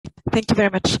Thank you very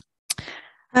much.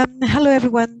 Hello,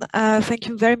 everyone. Thank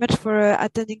you very much for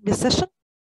attending this session.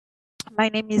 My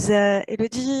name is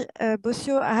Elodie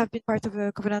Bossio. I have been part of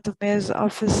the Covenant of Mayors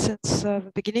office since the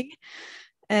beginning.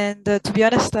 And to be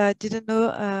honest, I didn't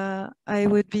know I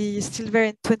would be still there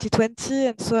in 2020.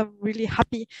 And so I'm really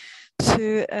happy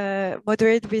to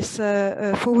moderate these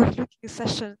forward-looking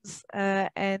sessions.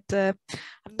 And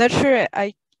I'm not sure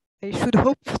I should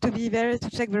hope to be there to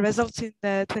check the results in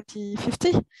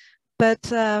 2050.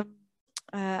 But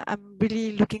I'm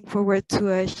really looking forward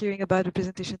to hearing about the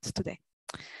presentations today.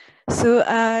 So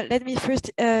let me first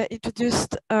introduce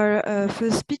our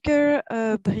first speaker,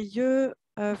 Brieux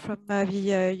from the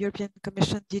European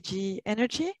Commission DG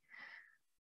Energy.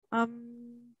 I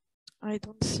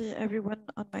don't see everyone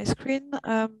on my screen.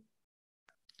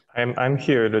 I'm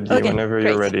here, Elodie, okay, whenever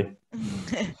great. You're ready.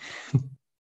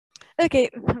 Okay,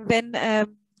 then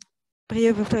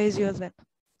Brieux, the floor is yours then.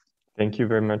 Thank you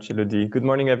very much, Elodie. Good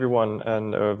morning, everyone,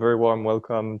 and a very warm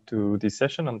welcome to this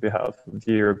session on behalf of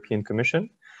the European Commission.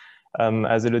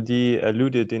 As Elodie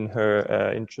alluded in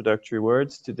her introductory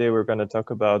words, today we're going to talk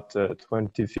about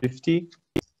 2050,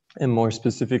 and more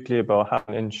specifically about how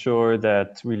to ensure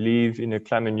that we live in a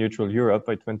climate-neutral Europe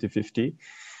by 2050,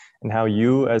 and how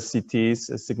you, as cities,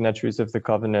 as signatories of the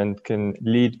Covenant, can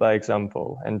lead by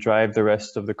example and drive the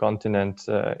rest of the continent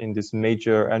in this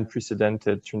major,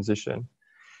 unprecedented transition.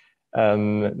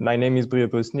 My name is Brieux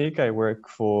Bosnik. I work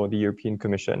for the European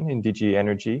Commission in DG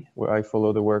Energy, where I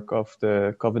follow the work of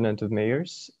the Covenant of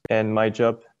Mayors. And my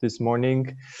job this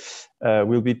morning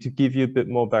will be to give you a bit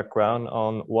more background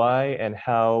on why and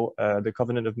how the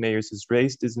Covenant of Mayors has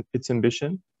raised its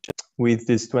ambition with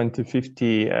this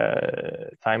 2050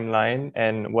 timeline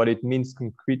and what it means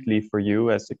concretely for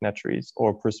you as signatories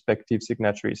or prospective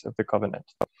signatories of the Covenant.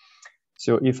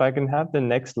 So if I can have the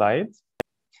next slide.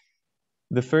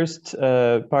 The first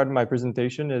part of my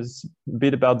presentation is a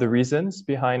bit about the reasons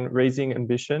behind raising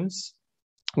ambitions.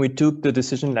 We took the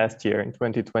decision last year in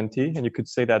 2020, and you could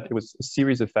say that it was a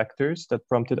series of factors that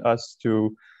prompted us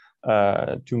to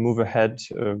move ahead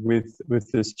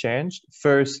with this change.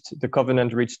 First, the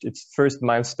Covenant reached its first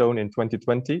milestone in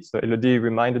 2020. So Elodie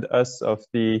reminded us of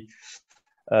the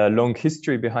long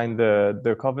history behind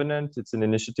the Covenant. It's an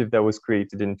initiative that was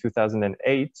created in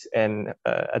 2008, and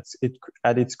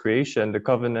at its creation, the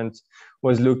Covenant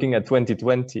was looking at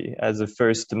 2020 as a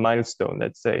first milestone,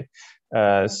 let's say.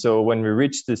 So when we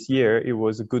reached this year, it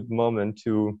was a good moment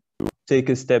to take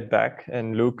a step back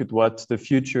and look at what the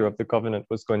future of the Covenant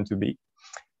was going to be.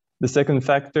 The second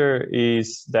factor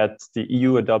is that the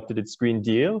EU adopted its Green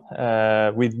Deal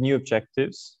with new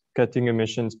objectives, cutting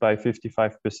emissions by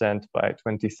 55% by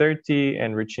 2030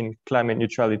 and reaching climate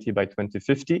neutrality by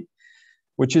 2050,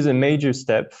 which is a major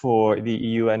step for the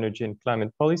EU energy and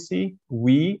climate policy.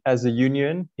 We, as a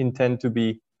union, intend to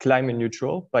be climate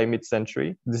neutral by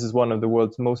mid-century. This is one of the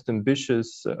world's most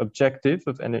ambitious objectives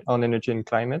on energy and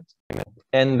climate.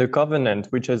 And the Covenant,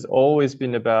 which has always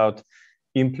been about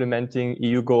implementing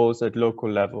EU goals at local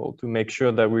level to make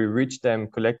sure that we reach them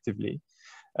collectively.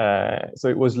 So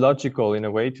it was logical in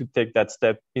a way to take that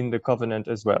step in the Covenant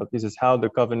as well. This is how the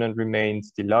Covenant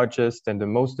remains the largest and the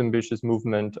most ambitious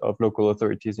movement of local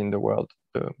authorities in the world,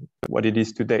 what it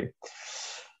is today.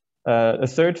 A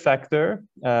third factor,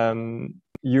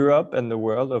 Europe and the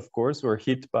world, of course, were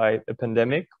hit by a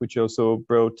pandemic, which also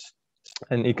brought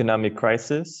an economic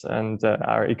crisis and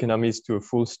our economies to a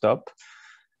full stop.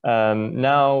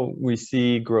 Now we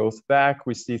see growth back,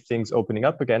 we see things opening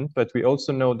up again, but we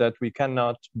also know that we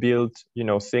cannot build,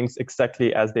 things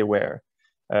exactly as they were,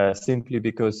 simply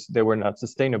because they were not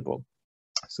sustainable.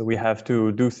 So we have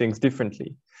to do things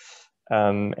differently.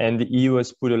 And the EU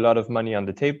has put a lot of money on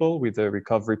the table with a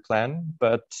recovery plan,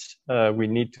 but we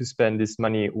need to spend this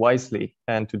money wisely.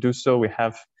 And to do so, we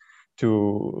have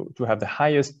to have the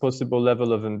highest possible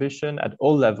level of ambition at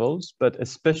all levels, but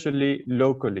especially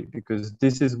locally, because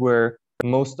this is where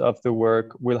most of the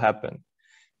work will happen.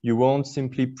 You won't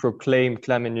simply proclaim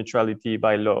climate neutrality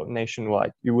by law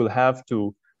nationwide. You will have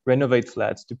to renovate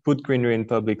flats, to put greenery in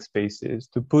public spaces,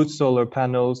 to put solar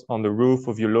panels on the roof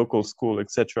of your local school,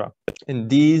 etc. And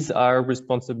these are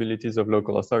responsibilities of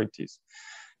local authorities.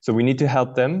 So we need to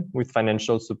help them with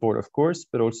financial support, of course,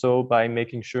 but also by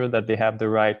making sure that they have the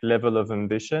right level of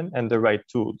ambition and the right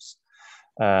tools.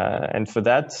 And for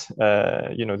that,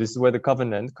 this is where the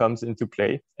Covenant comes into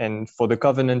play. And for the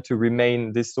Covenant to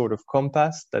remain this sort of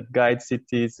compass that guides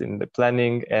cities in the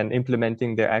planning and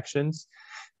implementing their actions,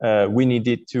 we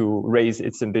needed to raise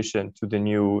its ambition to the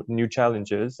new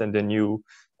challenges and the new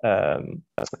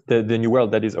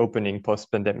world that is opening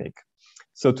post-pandemic.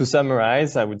 So to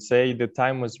summarize, I would say the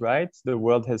time was right, the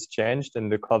world has changed,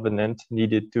 and the covenant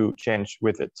needed to change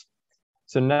with it.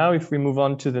 So now if we move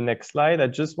on to the next slide, I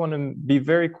just want to be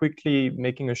very quickly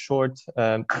making a short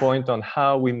point on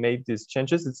how we made these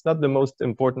changes. It's not the most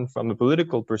important from a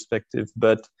political perspective,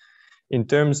 but in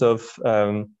terms of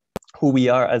who we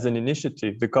are as an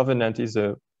initiative, the covenant is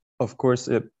of course,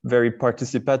 a very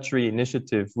participatory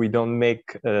initiative. We don't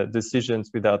make decisions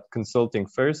without consulting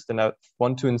first. And I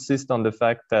want to insist on the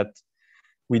fact that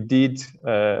we did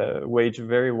wage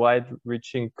very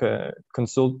wide-reaching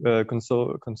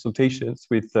consultations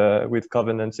with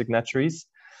covenant signatories.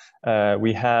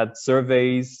 We had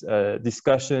surveys,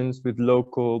 discussions with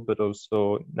local, but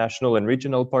also national and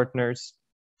regional partners,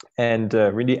 and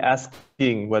really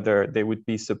asking whether they would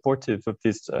be supportive of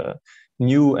this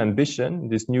new ambition,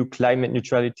 this new climate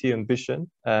neutrality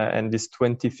ambition, and this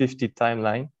 2050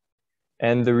 timeline.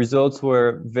 And the results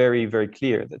were very, very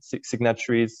clear that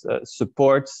signatories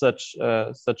support such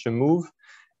a move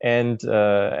and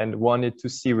wanted to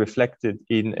see reflected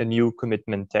in a new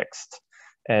commitment text.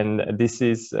 And this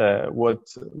is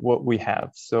what we have.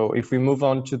 So if we move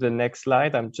on to the next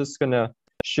slide, I'm just going to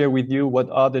share with you what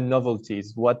are the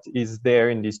novelties, what is there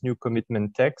in this new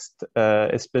commitment text,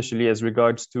 especially as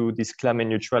regards to this climate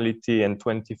neutrality and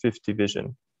 2050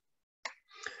 vision.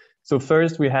 So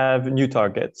first, we have new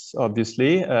targets,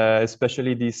 obviously,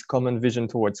 especially this common vision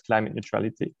towards climate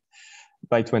neutrality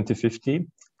by 2050.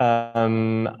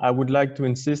 I would like to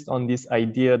insist on this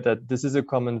idea that this is a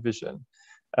common vision.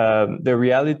 The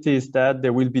reality is that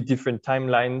there will be different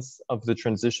timelines of the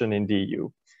transition in the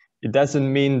EU. It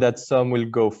doesn't mean that some will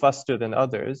go faster than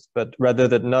others, but rather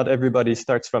that not everybody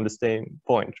starts from the same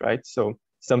point, right? So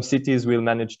some cities will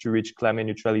manage to reach climate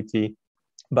neutrality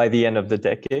by the end of the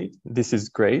decade. This is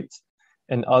great.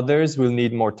 And others will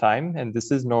need more time, and this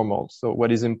is normal. So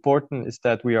what is important is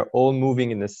that we are all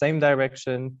moving in the same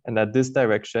direction, and that this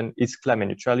direction is climate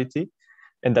neutrality,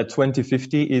 and that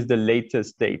 2050 is the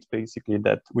latest date, basically,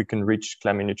 that we can reach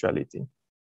climate neutrality.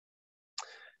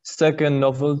 Second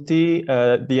novelty,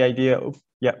 the idea of,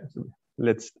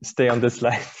 let's stay on the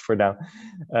slide for now.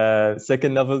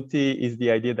 Second novelty is the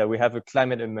idea that we have a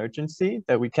climate emergency,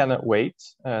 that we cannot wait,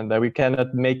 and that we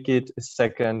cannot make it a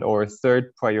second or a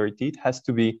third priority. It has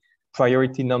to be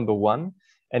priority number one,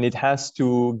 and it has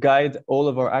to guide all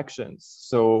of our actions.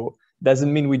 So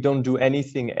doesn't mean we don't do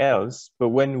anything else, but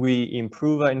when we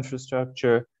improve our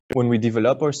infrastructure, when we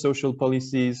develop our social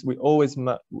policies, we always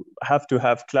have to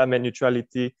have climate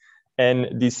neutrality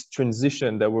and this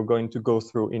transition that we're going to go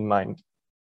through in mind.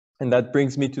 And that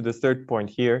brings me to the third point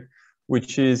here,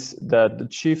 which is that the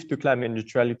shift to climate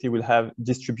neutrality will have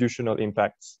distributional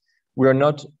impacts. We are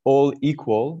not all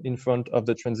equal in front of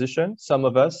the transition. Some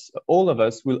of us, all of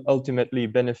us, will ultimately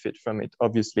benefit from it,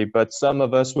 obviously, but some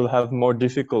of us will have more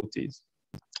difficulties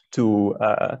to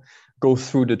go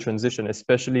through the transition,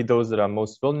 especially those that are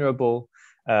most vulnerable.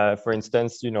 For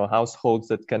instance, households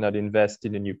that cannot invest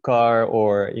in a new car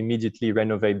or immediately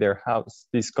renovate their house.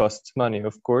 This costs money,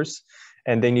 of course,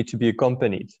 and they need to be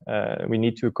accompanied. We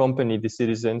need to accompany the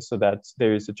citizens so that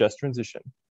there is a just transition.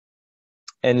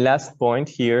 And last point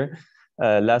here,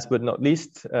 last but not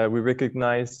least, we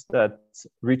recognize that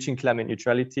reaching climate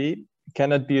neutrality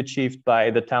cannot be achieved by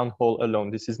the town hall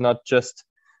alone. This is not just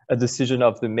a decision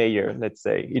of the mayor, let's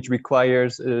say. It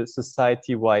requires a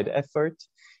society-wide effort.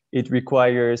 It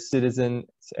requires citizens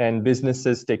and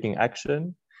businesses taking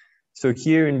action. So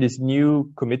here in this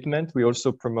new commitment, we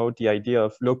also promote the idea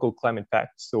of local climate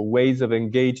pacts, so ways of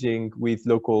engaging with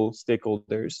local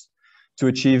stakeholders to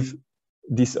achieve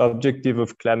this objective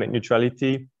of climate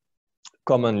neutrality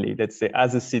commonly, let's say,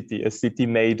 as a city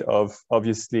made of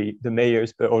obviously the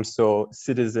mayors, but also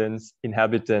citizens,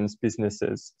 inhabitants,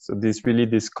 businesses. So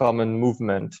this common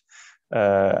movement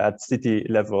at city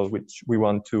level, which we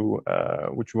want to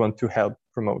help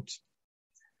promote.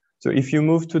 So if you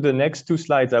move to the next two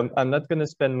slides, I'm not going to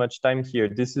spend much time here.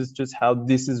 This is just how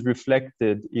this is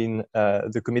reflected in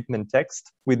the commitment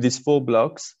text with these 4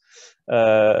 blocks,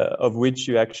 of which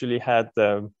you actually had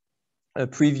a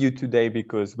preview today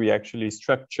because we actually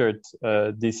structured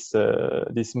this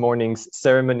morning's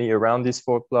ceremony around these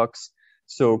 4 blocks.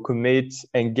 So commit,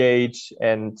 engage,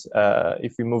 and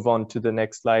if we move on to the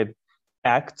next slide,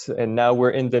 act. And now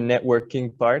we're in the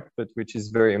networking part, but which is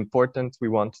very important. We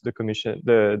want the commission,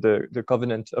 the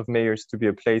Covenant of Mayors to be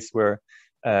a place where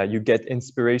you get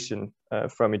inspiration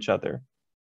from each other.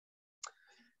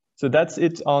 So that's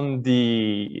it on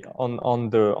the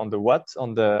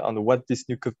what this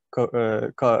new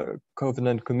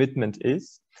covenant commitment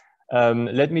is.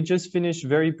 Let me just finish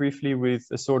very briefly with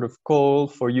a sort of call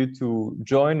for you to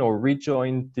join or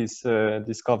rejoin this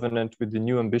covenant with the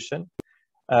new ambition.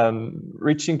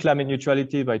 Reaching climate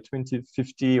neutrality by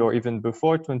 2050 or even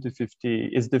before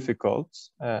 2050 is difficult.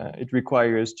 It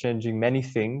requires changing many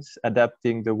things,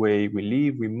 adapting the way we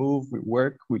live, we move, we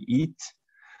work, we eat.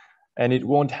 And it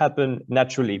won't happen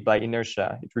naturally by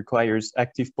inertia. It requires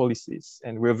active policies.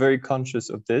 And we're very conscious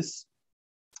of this.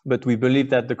 But we believe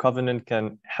that the covenant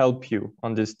can help you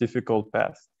on this difficult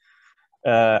path.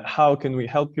 How can we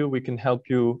help you? We can help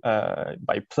you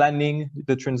by planning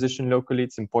the transition locally.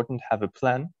 It's important to have a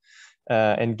plan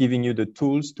and giving you the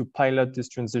tools to pilot this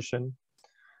transition.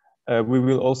 We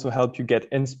will also help you get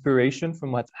inspiration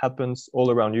from what happens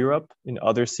all around Europe in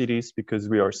other cities, because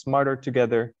we are smarter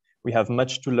together. We have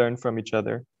much to learn from each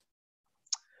other.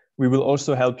 We will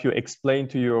also help you explain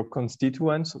to your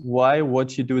constituents why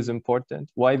what you do is important,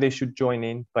 why they should join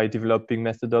in by developing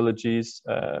methodologies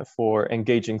for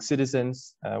engaging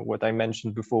citizens, what I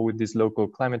mentioned before with these local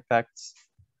climate pacts.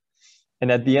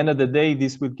 And at the end of the day,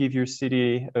 this will give your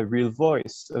city a real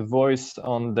voice, a voice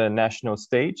on the national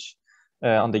stage,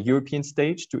 on the European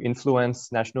stage to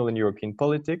influence national and European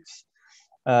politics.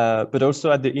 But also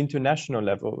at the international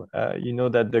level. You know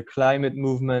that the climate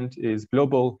movement is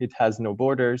global, it has no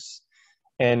borders,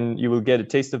 and you will get a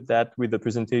taste of that with the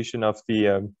presentation of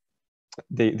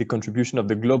the contribution of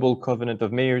the Global Covenant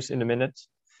of Mayors in a minute.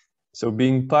 So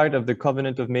being part of the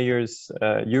Covenant of Mayors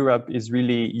Europe is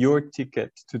really your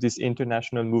ticket to this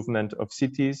international movement of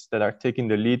cities that are taking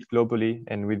the lead globally,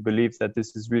 and we believe that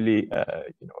this is really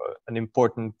an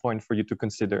important point for you to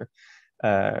consider.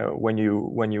 When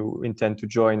you intend to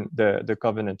join the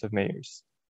Covenant of Mayors.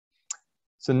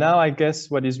 So now I guess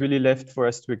what is really left for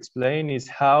us to explain is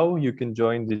how you can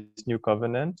join this new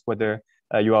covenant, whether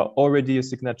you are already a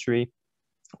signatory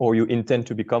or you intend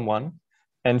to become one.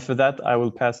 And for that, I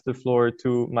will pass the floor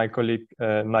to my colleague,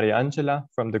 Maria Angela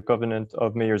from the Covenant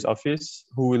of Mayors Office,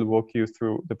 who will walk you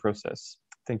through the process.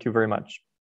 Thank you very much.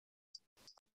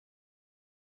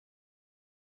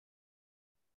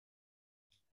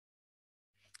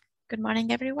 Good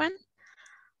morning, everyone.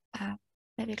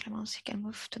 Maybe Clemence, you can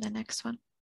move to the next one.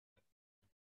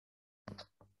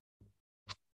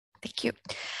 Thank you.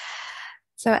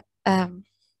 So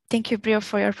thank you, Brio,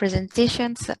 for your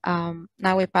presentations.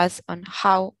 Now we pass on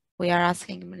how we are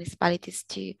asking municipalities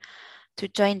to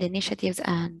join the initiatives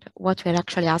and what we're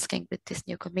actually asking with these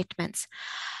new commitments.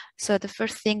 So the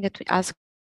first thing that we ask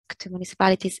to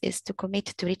municipalities is to commit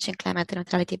to reaching climate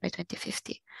neutrality by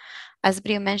 2050. As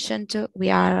Brio mentioned, we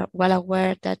are well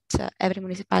aware that every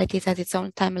municipality has its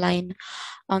own timeline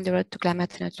on the road to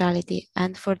climate neutrality.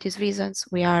 And for these reasons,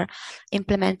 we are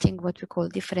implementing what we call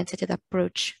differentiated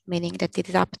approach, meaning that it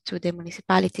is up to the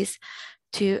municipalities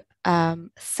to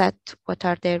set what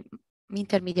are their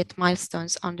intermediate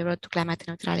milestones on the road to climate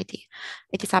neutrality.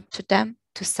 It is up to them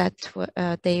to set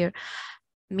their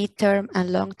midterm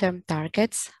and long-term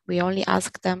targets. We only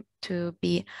ask them to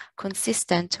be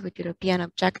consistent with European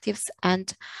objectives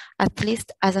and at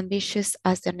least as ambitious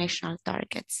as their national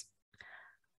targets.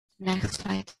 Next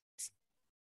slide.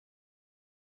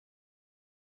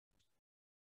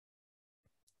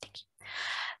 Thank you.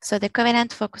 So the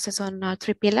covenant focuses on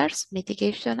 3 pillars: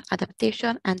 mitigation,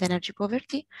 adaptation, and energy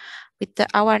poverty. With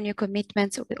our new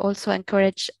commitments, we also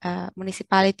encourage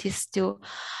municipalities to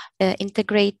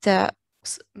integrate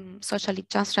socially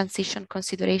just transition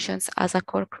considerations as a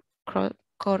core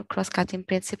cross-cutting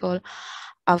principle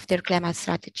of their climate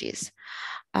strategies.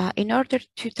 In order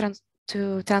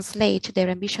to translate their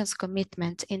ambitious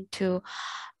commitment into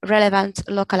relevant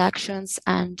local actions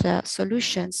and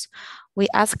solutions, we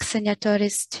ask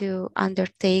signatories to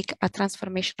undertake a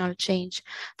transformational change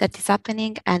that is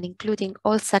happening and including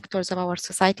all sectors of our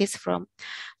societies, from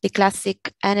the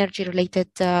classic energy-related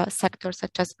sectors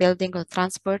such as building or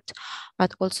transport,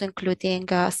 but also including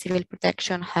civil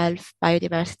protection, health,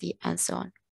 biodiversity, and so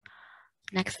on.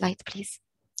 Next slide, please.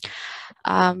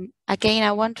 Again,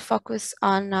 I want to focus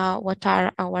on what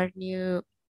are our new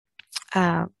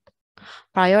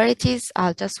priorities.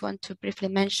 I just want to briefly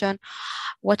mention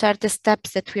what are the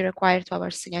steps that we require to our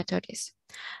signatories.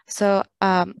 So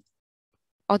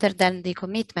other than the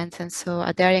commitments and so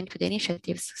adhering to the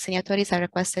initiatives, signatories are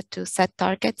requested to set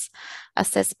targets,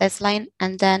 assess baseline,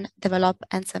 and then develop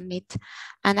and submit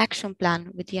an action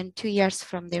plan within 2 years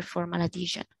from their formal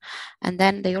adhesion. And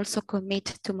then they also commit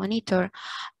to monitor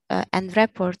and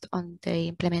report on the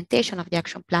implementation of the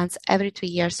action plans every 2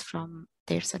 years from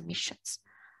their submissions.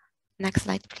 Next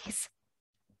slide, please.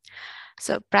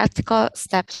 So practical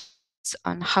steps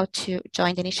on how to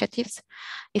join the initiatives.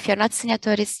 If you're not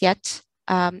signatories yet,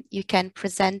 you can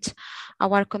present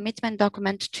our commitment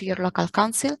document to your local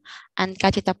council and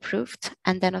get it approved,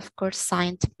 and then of course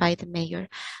signed by the mayor.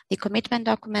 The commitment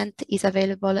document is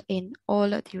available in all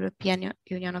the European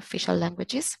Union official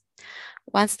languages.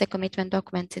 Once the commitment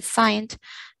document is signed,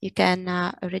 you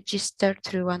can register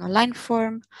through an online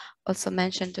form, also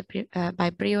mentioned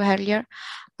by Brio earlier,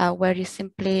 where you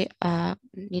simply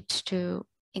need to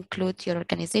include your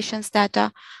organization's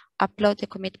data, upload the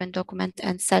commitment document,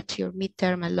 and set your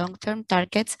midterm and long-term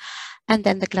targets, and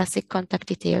then the classic contact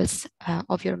details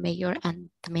of your mayor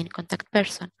and the main contact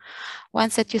person.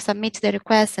 Once that you submit the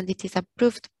request and it is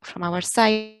approved from our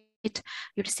side,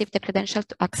 you receive the credential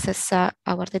to access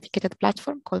our dedicated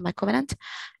platform called My Covenant,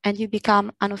 and you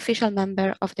become an official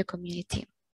member of the community.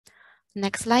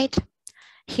 Next slide.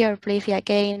 Here, briefly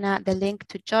again, the link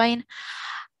to join.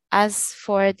 As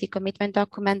for the commitment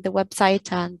document, the website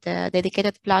and the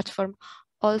dedicated platform,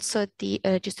 also the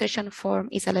registration form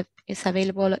is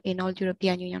available in all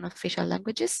European Union official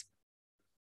languages.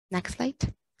 Next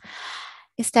slide.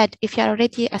 Instead, if you are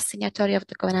already a signatory of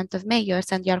the Covenant of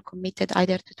Mayors and you are committed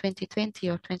either to 2020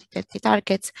 or 2030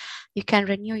 targets, you can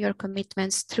renew your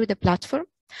commitments through the platform.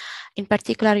 In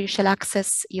particular, you shall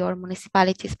access your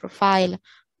municipality's profile,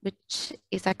 which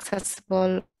is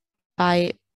accessible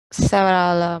by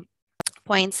several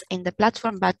points in the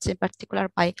platform, but in particular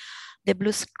by the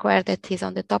blue square that is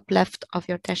on the top left of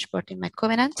your dashboard in My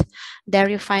Covenant. There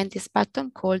you find this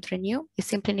button called Renew. You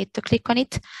simply need to click on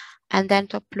it and then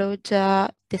to upload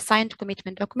the signed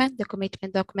commitment document. The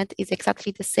commitment document is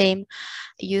exactly the same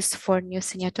used for new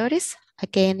signatories.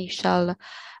 Again, you shall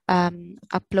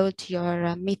upload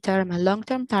your midterm and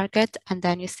long-term target, and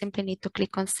then you simply need to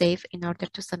click on Save in order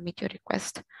to submit your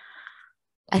request.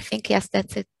 I think, yes,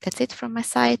 that's it. That's it from my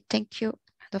side. Thank you.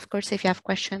 And of course, if you have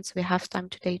questions, we have time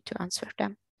today to answer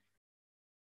them.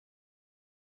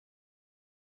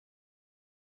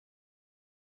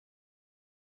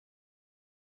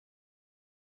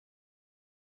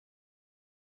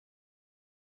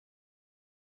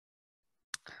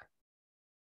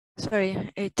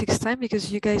 Sorry, it takes time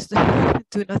because you guys do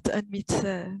not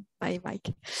unmute my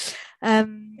mic.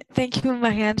 Thank you,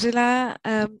 Mariangela.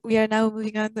 We are now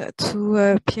moving on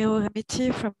to Piero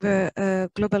Rametti from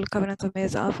the Global Covenant of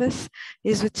Mayors Office.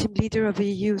 He's the team leader of the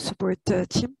EU support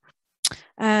team.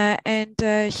 And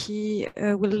he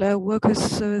will walk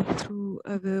us through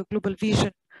the global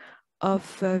vision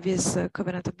of this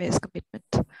Covenant of Mayors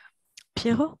commitment.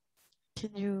 Piero,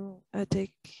 can you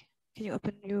can you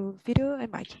open your video and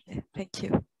mic? Thank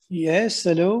you. Yes,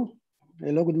 hello.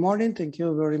 Hello, good morning. Thank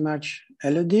you very much,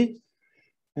 Elodie.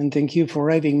 And thank you for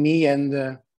having me and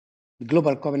the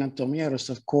Global Covenant of Mayors,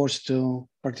 of course, to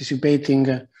participating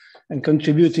and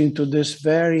contributing to this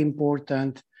very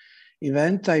important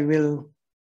event. I will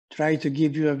try to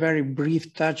give you a very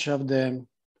brief touch of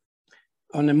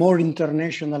on a more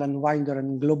international and wider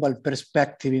and global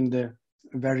perspective in the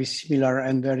very similar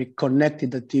and very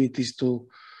connected activities to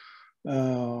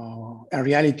a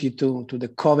reality to the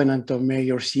Covenant of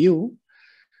Mayors EU.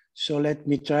 So let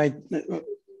me try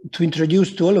to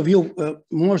introduce to all of you,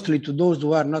 mostly to those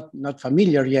who are not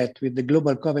familiar yet with the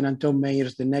Global Covenant of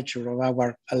Mayors, the nature of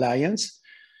our alliance.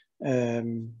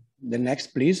 The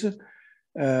next, please.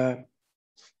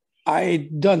 I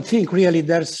don't think really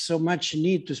there's so much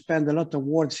need to spend a lot of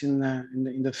words in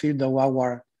the field of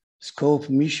our scope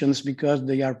missions, because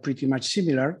they are pretty much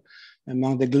similar.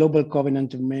 Among the Global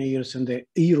Covenant of Mayors and the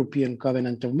European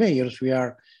Covenant of Mayors, we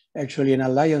are actually an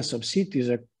alliance of cities,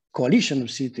 a coalition of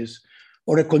cities,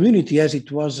 or a community as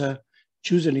it was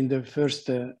chosen in the first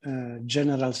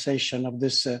general session of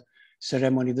this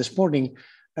ceremony this morning,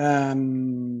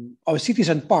 of cities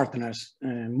and partners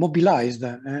mobilized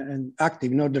and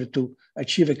active in order to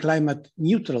achieve a climate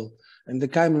neutral and the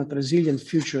climate resilient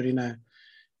future in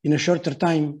a shorter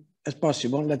time as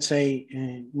possible, let's say,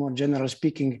 more general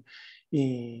speaking,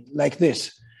 like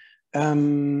this.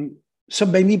 So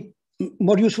maybe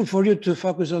more useful for you to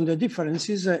focus on the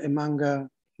differences among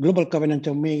Global Covenant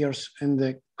of Mayors and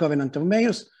the Covenant of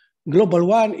Mayors. Global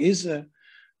one is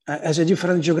has a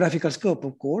different geographical scope,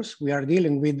 of course. We are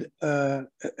dealing with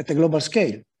at a global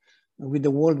scale, with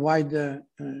the worldwide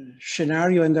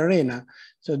scenario and arena.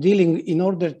 So dealing in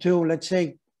order to, let's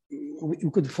say, we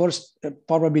could first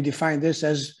probably define this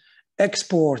as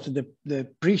export the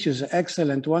precious,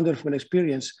 excellent, wonderful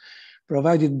experience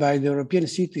provided by the European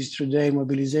cities through their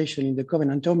mobilization in the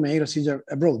Covenant of Mayors either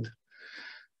abroad.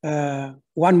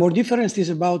 One more difference is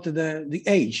about the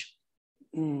age.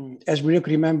 As we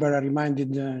remember, I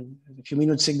reminded a few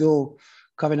minutes ago,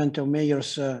 Covenant of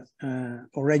Mayors Europe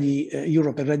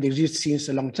already exists since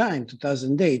a long time,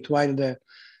 2008, while the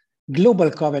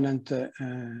global covenant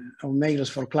of mayors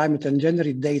for climate and gender.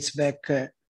 It dates back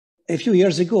a few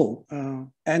years ago,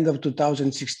 end of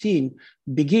 2016,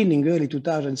 beginning early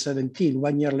 2017,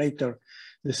 1 year later,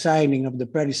 the signing of the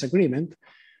Paris Agreement,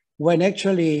 when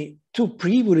actually two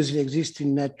previously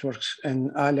existing networks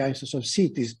and alliances of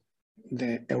cities,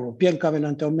 the European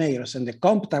Covenant of Mayors and the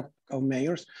Compact of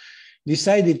Mayors,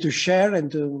 decided to share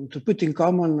and to put in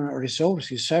common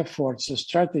resources, efforts,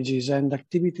 strategies, and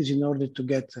activities in order to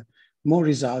get more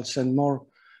results and more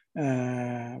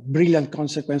brilliant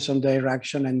consequence on their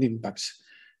action and impacts.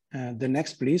 The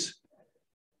next, please.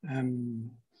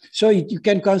 So you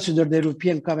can consider the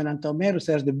European Covenant of Mayors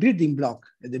as the building block,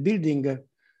 the building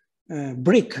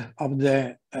brick of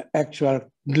the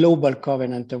actual global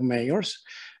Covenant of Mayors.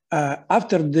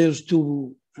 After those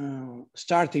two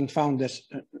starting founders,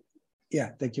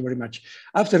 yeah, thank you very much.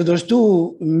 After those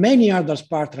two, many other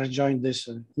partners joined this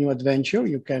new adventure.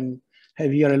 You can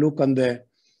have here a look on the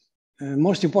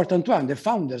most important one, the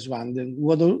founders one,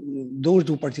 those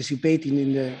who participated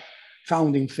in the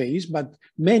founding phase, but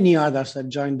many others have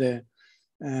joined the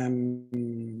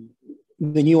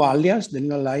new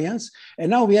alliance, and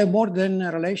now we have more than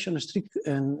a relation, strict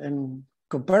and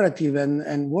cooperative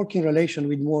and working relation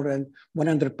with more than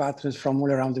 100 partners from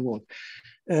all around the world.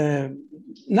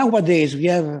 Nowadays, we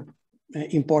have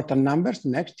important numbers.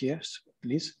 Next, yes,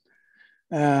 please.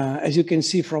 As you can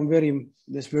see from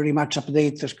this very much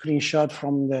updated screenshot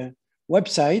from the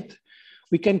website,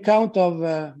 we can count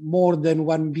of more than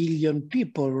 1 billion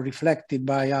people reflected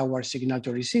by our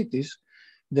signatory cities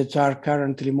that are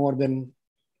currently more than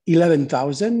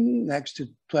 11,000, next to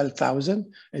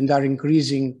 12,000, and are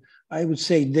increasing, I would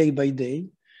say, day by day.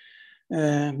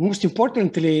 Most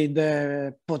importantly,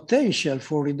 the potential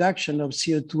for reduction of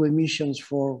CO2 emissions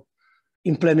for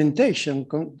implementation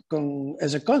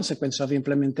as a consequence of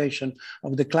implementation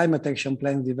of the climate action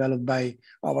plan developed by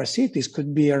our cities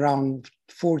could be around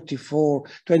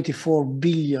 24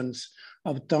 billions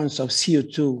of tons of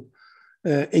CO2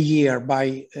 a year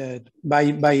by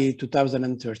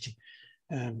 2030.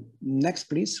 Next,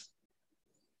 please.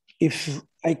 If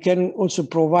I can also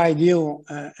provide you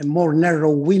a more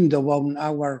narrow window on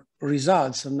our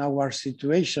results and our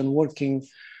situation working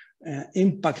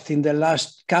impact in the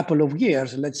last couple of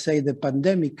years, let's say the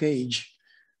pandemic age,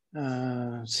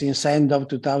 since end of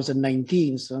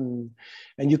 2019.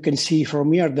 And you can see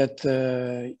from here that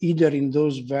either in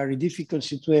those very difficult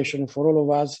situations for all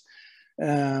of us,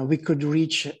 we could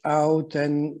reach out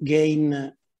and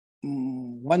gain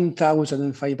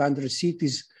 1,500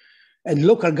 cities and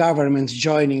local governments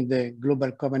joining the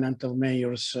Global Covenant of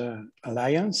Mayors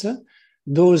Alliance,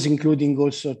 those including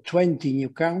also 20 new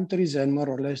countries and more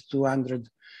or less 200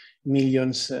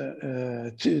 millions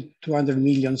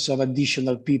of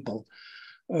additional people.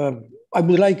 I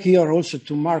would like here also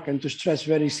to mark and to stress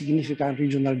very significant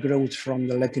regional growth from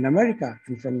the Latin America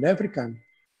and from the African.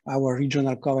 Our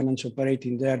regional covenants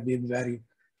operating there did very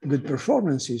good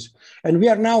performances. And we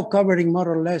are now covering more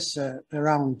or less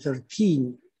around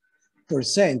 13%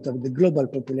 of the global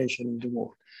population in the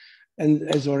world. And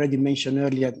as already mentioned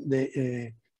earlier,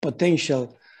 the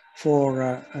potential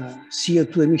for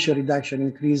CO2 emission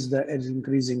reduction is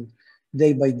increasing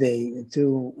day by day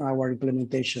to our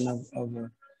implementation of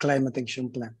climate action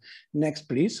plan. Next,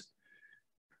 please.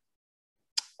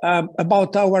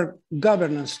 About our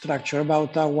governance structure,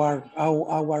 about how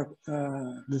our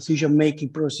decision-making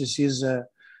process is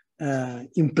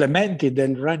implemented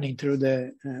and running through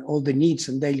all the needs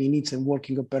and daily needs and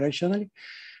working operationally.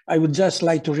 I would just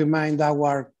like to remind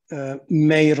our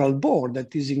mayoral board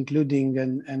that is including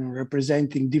and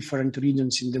representing different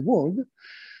regions in the world.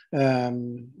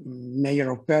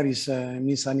 Mayor of Paris,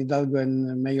 Ms. Anne Hidalgo,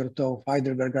 and Mayor of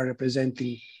Heidelberg are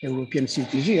representing European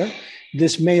cities here.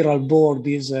 This mayoral board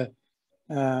is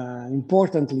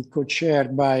importantly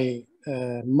co-chaired by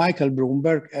Michael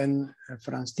Bloomberg and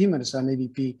Franz Timmermans, an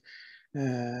AVP,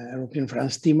 European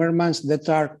Franz Timmermans, that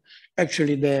are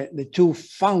actually the two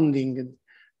founding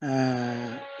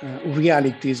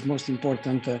realities most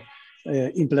important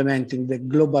implementing the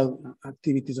global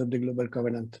activities of the Global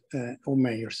Covenant of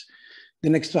Mayors. The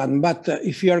next one, but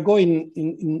if you are going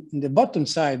in the bottom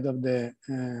side of the,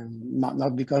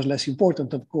 not because less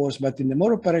important, of course, but in the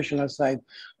more operational side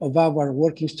of our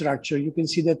working structure, you can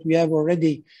see that we have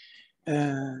already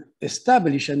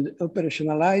established and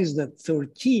operationalized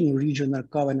 13 regional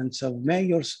covenants of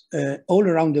mayors all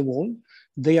around the world.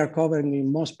 They are covering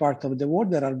in most parts of the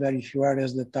world. There are very few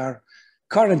areas that are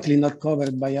currently not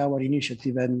covered by our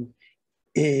initiative and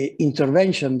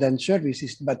intervention and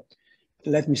services, but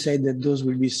let me say that those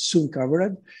will be soon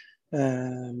covered.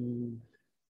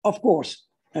 Of course,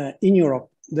 in Europe,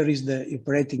 there is the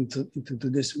operating to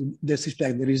this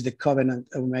respect, there is the Covenant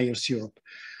of Mayors Europe.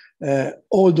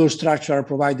 All those structures are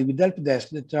provided with help desks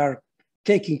that are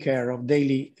taking care of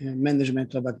daily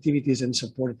management of activities and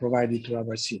support provided to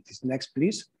our cities. Next,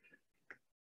 please.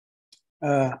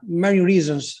 Many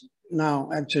reasons now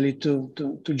actually to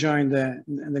join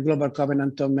the Global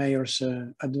Covenant of Mayors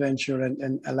adventure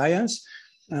and alliance.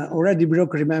 Already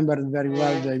Brooke remembered very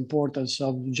well the importance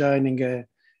of joining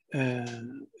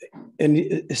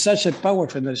such a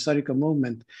powerful historical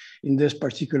movement in this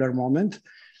particular moment.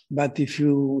 But if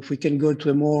we can go to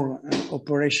a more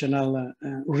operational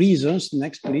reasons,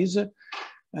 next please,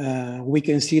 we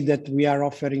can see that we are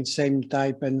offering same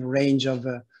type and range of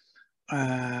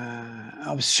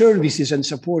services and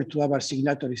support to our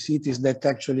signatory cities that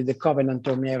actually the Covenant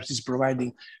of Mayors is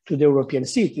providing to the European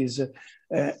cities.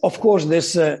 Of course,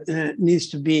 this needs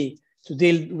to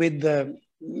deal with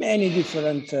many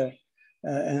different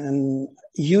and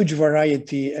huge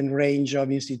variety and range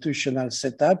of institutional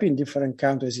setup in different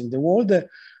countries in the world,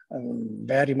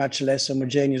 very much less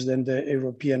homogeneous than the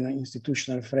European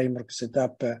institutional framework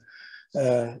setup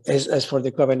as for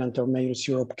the Covenant of Mayors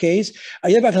Europe case.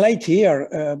 I have a highlight here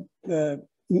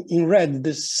in red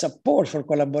the support for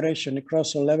collaboration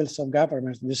across all levels of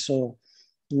government, this so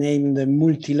named the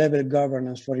multi-level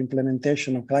governance for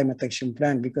implementation of climate action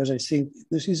plan, because I think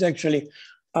this is actually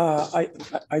I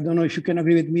don't know if you can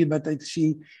agree with me, but I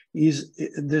see is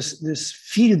this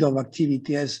field of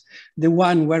activity as the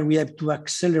one where we have to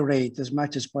accelerate as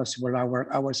much as possible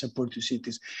our support to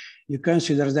cities. You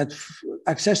consider that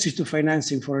access to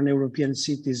financing for an European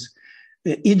cities,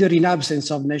 either in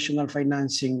absence of national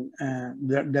financing,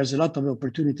 there's a lot of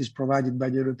opportunities provided by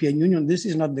the European Union. This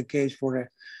is not the case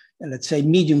for let's say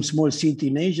medium small city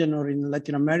in Asia or in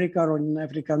Latin America or in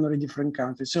Africa or in different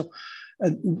countries. So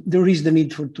there is the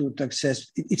need to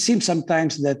access. It seems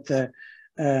sometimes that the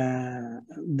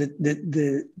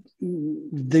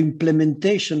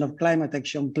implementation of climate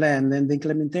action plan and the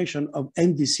implementation of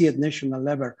NDC at national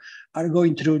level are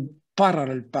going through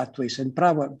parallel pathways and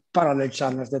parallel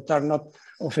channels that are not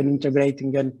often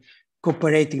integrating and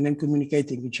cooperating and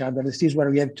communicating with each other. This is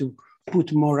where we have to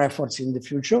put more efforts in the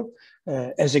future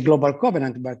as a global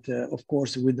covenant, but of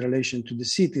course with relation to the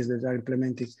cities that are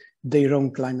implementing their own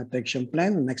climate action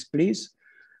plan. Next, please.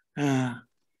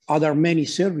 Are there many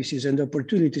services and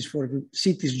opportunities for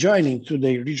cities joining to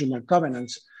the regional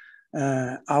covenants,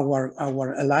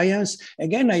 our alliance?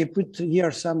 Again, I put here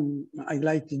some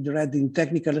highlighted red in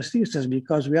technical assistance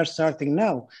because we are starting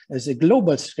now as a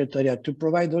global secretariat to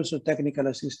provide also technical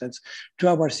assistance to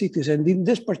our cities. And in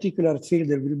this particular field,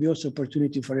 there will be also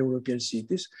opportunity for European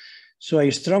cities. So I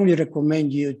strongly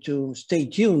recommend you to stay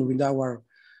tuned with our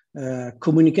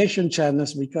communication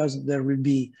channels because there will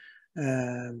be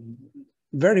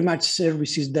very much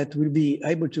services that will be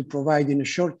able to provide in a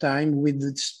short time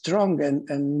with strong and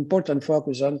important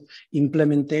focus on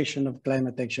implementation of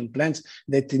climate action plans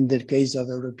that in the case of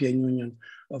the European Union,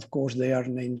 of course, they are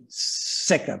named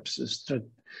SECAPs,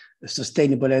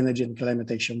 Sustainable Energy and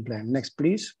Climate Action Plan. Next,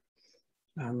 please.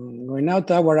 Going out,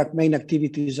 our main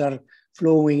activities are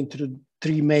flowing through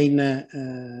three main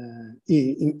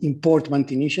important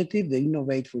initiatives: the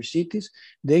Innovate for Cities,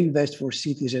 the Invest for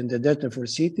Cities, and the Data for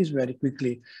Cities. Very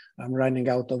quickly, I'm running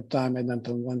out of time and I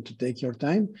don't want to take your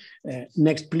time.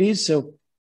 Next, please. So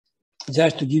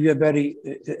just to give you a very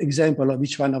example of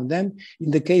each one of them,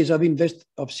 in the case of Invest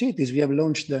of Cities, we have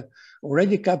launched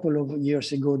already a couple of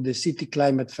years ago, the City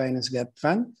Climate Finance Gap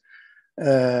Fund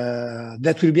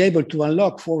that will be able to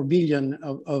unlock 4 billion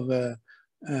of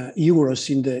euros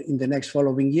in the next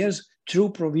following years through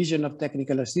provision of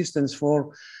technical assistance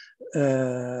for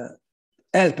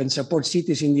help and support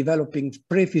cities in developing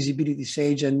pre-feasibility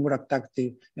stage and more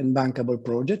attractive and bankable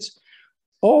projects.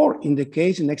 Or in the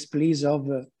case, next please, of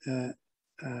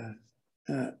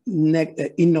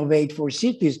Innovate for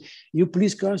Cities, you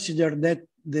please consider that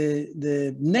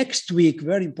the next week,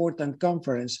 very important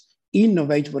conference,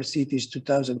 Innovate for Cities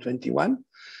 2021,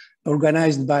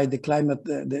 organized by the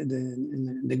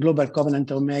Global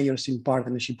Covenant of Mayors in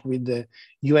partnership with the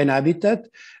UN Habitat,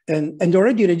 and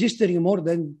already registering more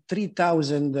than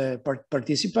 3,000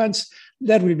 participants.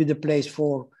 That will be the place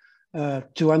for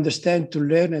to understand, to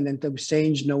learn, and to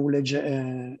exchange knowledge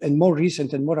and more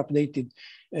recent and more updated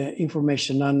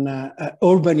information on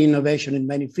urban innovation in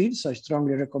many fields. I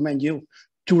strongly recommend you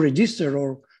to register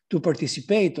or to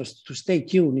participate or to stay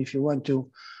tuned if you want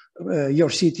to your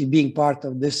city being part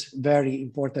of this very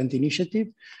important initiative.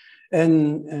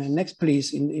 And next,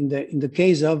 please, in the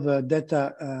case of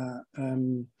data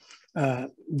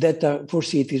for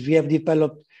cities, we have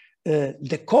developed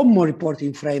the common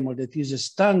reporting framework, that is a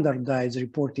standardized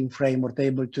reporting framework,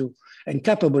 able to and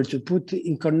capable to put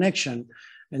in connection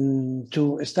and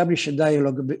to establish a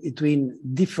dialogue between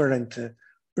different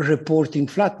reporting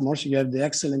platforms. You have the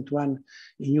excellent one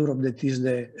in Europe that is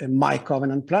the My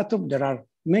Covenant platform. There are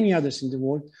many others in the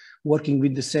world working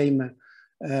with the same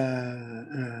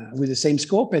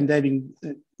scope and having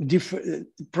different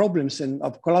problems and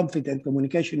of conflict and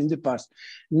communication in the past.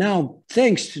 Now,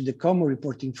 thanks to the common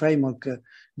reporting framework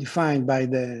defined by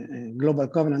the Global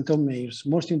Covenant of Mayors,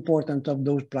 most important of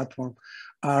those platforms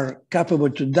are capable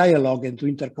to dialogue and to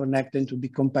interconnect and to be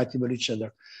compatible with each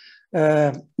other.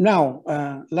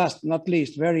 Now, last not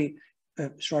least, very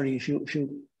sorry if you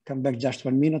come back just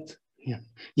 1 minute.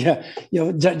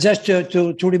 Just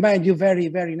to remind you,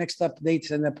 very next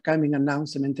updates and upcoming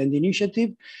announcement and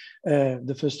initiative.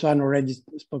 The first one already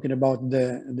spoken about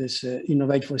this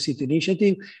Innovate for City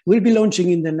initiative. We'll be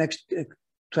launching in the next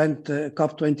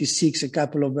COP26 a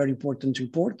couple of very important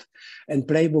reports and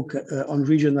playbook on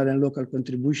regional and local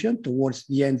contribution towards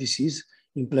the NDCs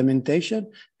implementation,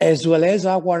 as well as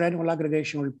our annual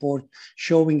aggregation report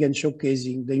showing and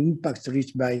showcasing the impacts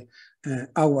reached by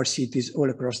our cities all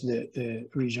across the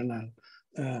regional,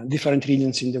 different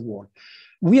regions in the world.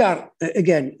 We are,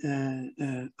 again,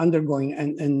 undergoing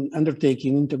and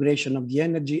undertaking integration of the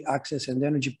energy access and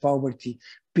energy poverty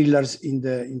pillars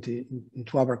into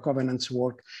our governance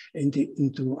work and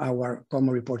into our common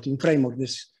reporting framework.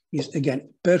 This is, again,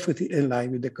 perfectly in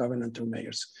line with the Covenant of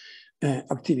Mayors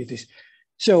activities.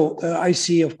 So I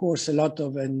see, of course, a lot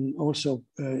of and also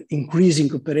increasing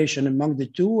cooperation among the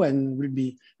two, and will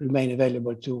remain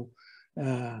available to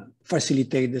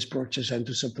facilitate this process and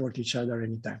to support each other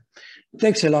anytime.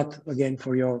 Thanks a lot again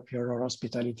for your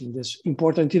hospitality in this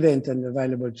important event, and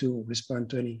available to respond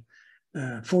to any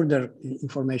further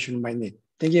information you might need.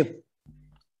 Thank you.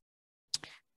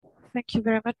 Thank you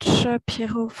very much,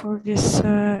 Piero, for this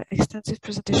extensive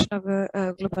presentation of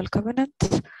a global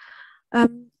covenant.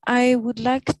 I would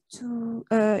like to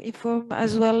inform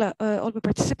as well all the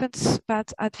participants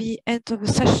that at the end of the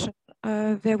session,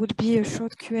 there will be a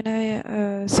short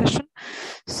Q&A session.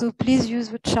 So please use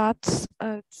the chat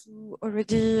to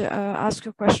already ask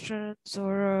your questions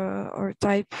or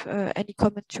type any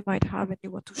comment you might have and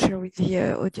you want to share with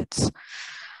the audience.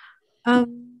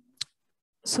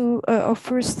 So our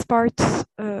first part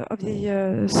of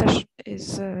the session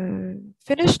is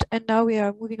finished, and now we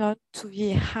are moving on to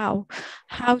the how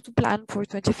to plan for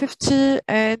 2050,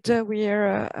 and we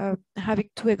are having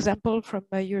 2 examples from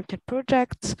European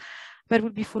projects that will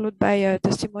be followed by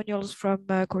testimonials from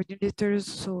coordinators,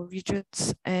 so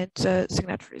regions and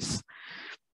signatories.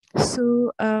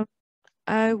 So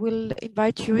I will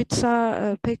invite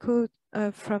Jurica Peko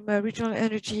from Regional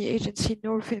Energy Agency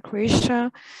North in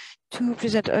Croatia to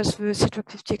present us the Citrac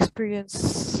 50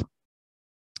 experience.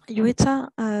 Jurica,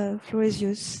 floor is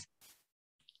yours.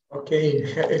 Okay,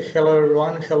 hello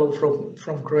everyone. Hello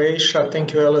from Croatia.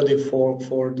 Thank you, Elodie, for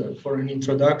an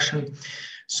introduction.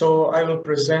 So I will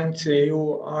present to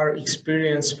you our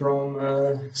experience from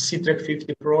Citrac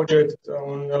 50 project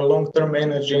on long-term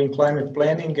energy and climate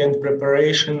planning and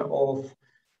preparation of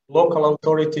local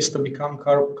authorities to become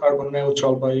carbon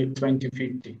neutral by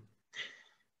 2050.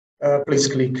 Please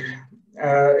click.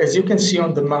 As you can see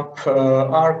on the map,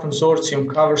 our consortium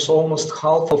covers almost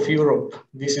half of Europe.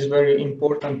 This is very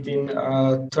important in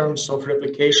terms of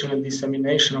replication and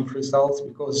dissemination of results,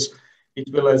 because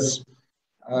it will, as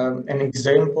an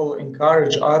example,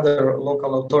 encourage other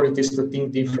local authorities to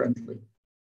think differently.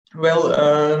 Well,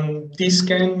 this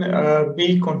can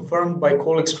be confirmed by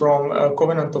colleagues from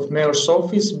Covenant of Mayors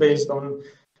Office based on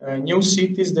new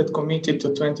cities that committed to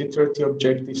 2030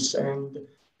 objectives. And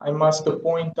I must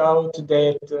point out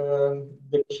that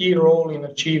the key role in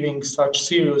achieving such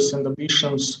serious and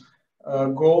ambitious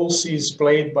goals is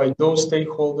played by those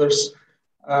stakeholders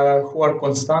who are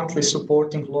constantly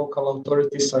supporting local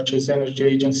authorities such as energy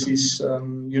agencies,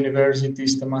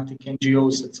 universities, thematic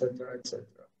NGOs, etc., etc.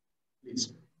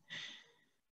 Please.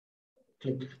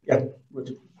 Click. Yeah,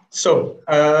 good. So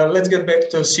let's get back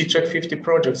to Citrac 50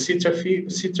 project.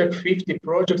 Citrac 50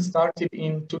 project started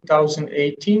in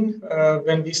 2018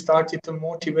 when we started to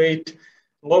motivate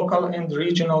local and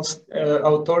regional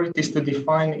authorities to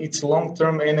define its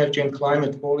long-term energy and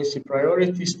climate policy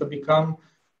priorities to become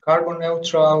carbon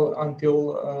neutral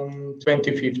until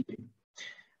 2050.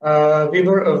 We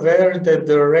were aware that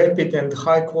the rapid and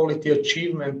high quality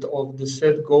achievement of the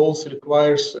set goals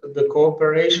requires the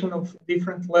cooperation of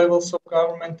different levels of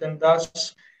government, and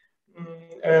thus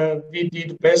we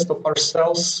did best of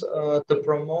ourselves to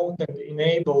promote and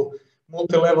enable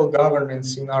multi-level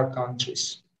governance in our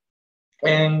countries.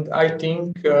 And I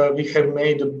think we have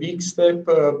made a big step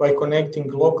by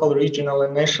connecting local, regional,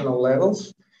 and national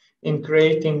levels in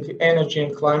creating energy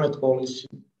and climate policy.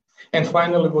 And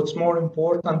finally, what's more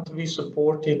important, we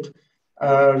supported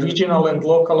regional and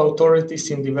local authorities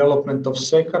in development of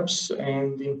SECAPs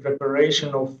and in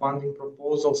preparation of funding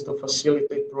proposals to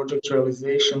facilitate project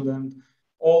realization, and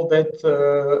all that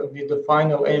with the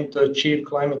final aim to achieve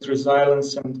climate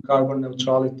resilience and carbon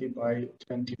neutrality by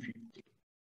 2050.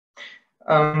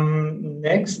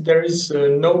 Next, there is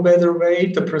no better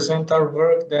way to present our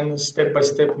work than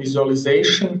step-by-step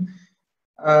visualization.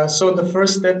 So the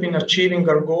first step in achieving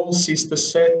our goals is to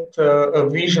set a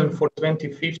vision for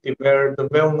 2050, where the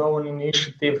well-known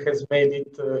initiative has made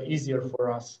it easier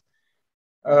for us.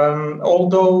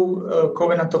 Although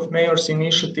Covenant of Mayors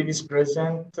initiative is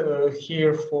present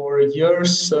here for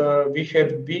years, we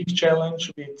had big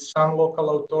challenge with some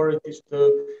local authorities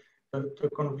to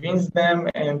convince them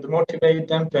and motivate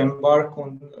them to embark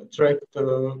on track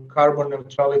to carbon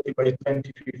neutrality by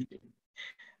 2050.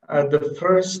 The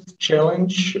first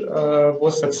challenge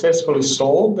was successfully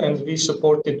solved, and we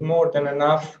supported more than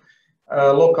enough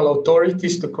local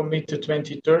authorities to commit to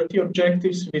 2030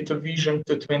 objectives with a vision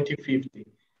to 2050.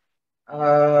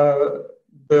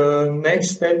 The next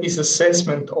step is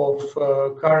assessment of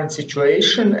current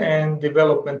situation and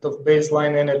development of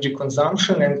baseline energy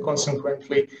consumption and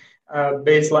consequently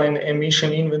baseline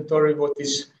emission inventory, what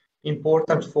is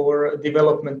important for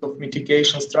development of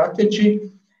mitigation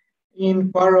strategy.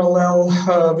 In parallel,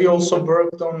 we also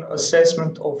worked on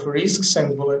assessment of risks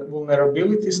and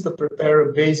vulnerabilities to prepare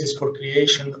a basis for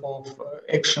creation of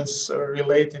actions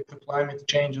related to climate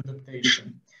change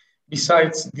adaptation.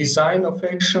 Besides design of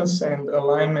actions and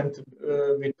alignment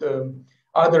with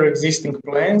other existing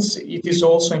plans, it is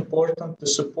also important to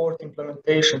support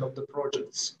implementation of the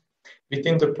projects.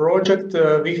 Within the project,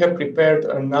 we have prepared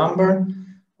a number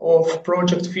of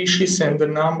project fishes and a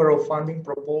number of funding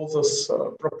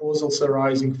proposals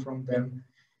arising from them.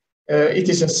 It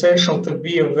is essential to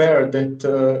be aware that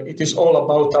it is all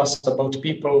about us, about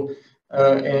people,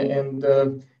 and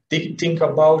think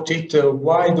about it.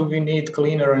 Why do we need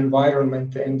cleaner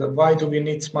environment, and why do we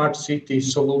need smart city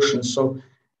solutions? So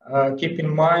keep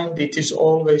in mind, it is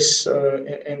always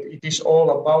and it is all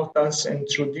about us. And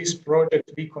through this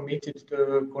project, we committed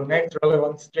to connect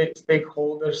relevant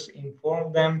stakeholders,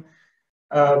 inform them,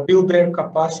 build their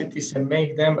capacities, and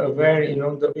make them aware in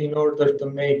order to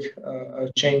make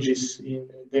changes in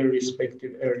their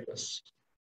respective areas.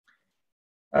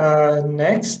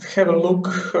 Next, have a look,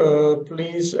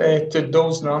 please, at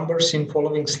those numbers in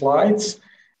following slides.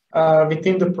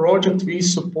 Within the project, we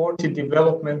supported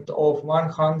development of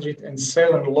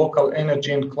 107 local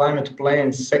energy and climate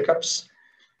plans, SECAPs,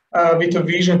 with a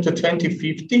vision to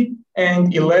 2050,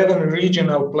 and 11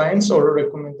 regional plans or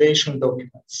recommendation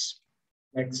documents.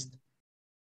 Next.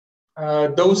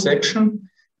 Those action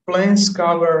plans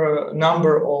cover a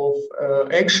number of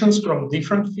actions from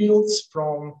different fields,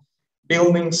 from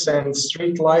buildings and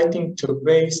street lighting to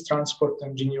waste, transport,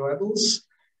 and renewables.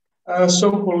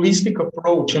 So holistic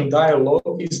approach and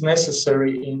dialogue is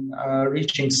necessary in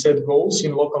reaching set goals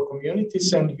in local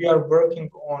communities, and we are working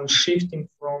on shifting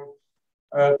from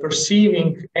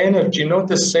perceiving energy not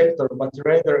as sector, but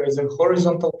rather as a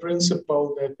horizontal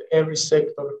principle that every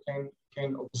sector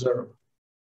can observe.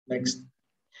 Next.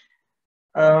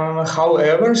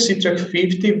 However, CTREC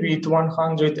 50 with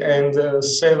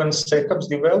 107 SECAPs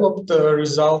developed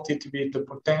resulted with the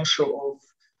potential of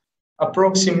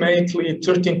approximately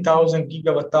 13,000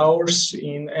 gigawatt hours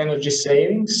in energy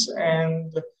savings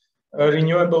and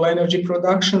renewable energy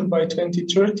production by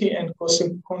 2030, and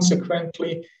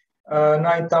consequently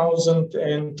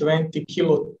 9,020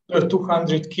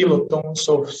 200 kilotons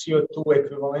of CO2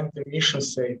 equivalent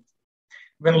emissions saved.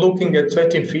 When looking at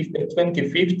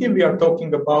 2050, we are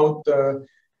talking about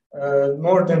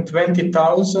more than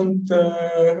 20,000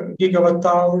 gigawatt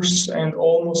hours and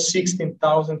almost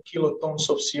 16,000 kilotons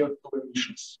of CO2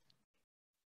 emissions.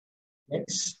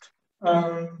 Next.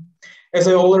 As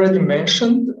I already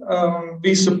mentioned,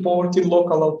 we supported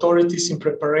local authorities in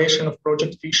preparation of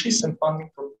project fishes and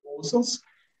funding proposals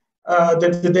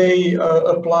that they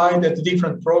applied at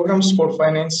different programs for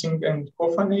financing and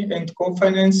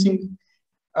co-financing.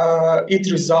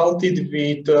 It resulted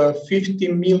with 50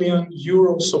 million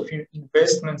euros of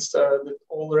investments that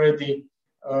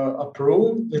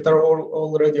are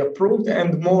already approved,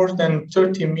 and more than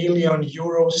 30 million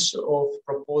euros of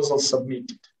proposals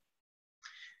submitted.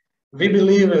 We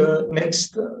believe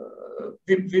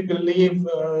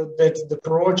that the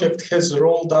project has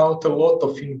rolled out a lot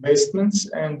of investments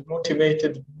and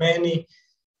motivated many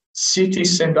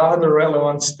cities and other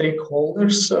relevant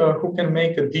stakeholders who can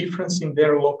make a difference in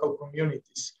their local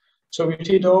communities. So with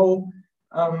it all,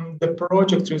 the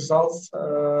project results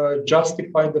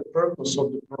justify the purpose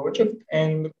of the project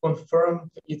and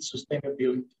confirm its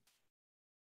sustainability.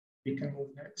 We can move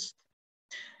next.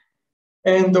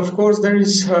 And of course, there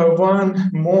is one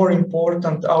more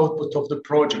important output of the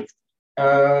project.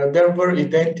 There were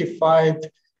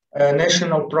identified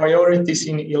national priorities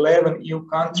in 11 EU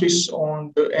countries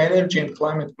on the energy and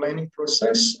climate planning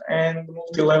process and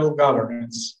multi-level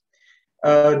governance.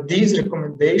 These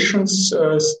recommendations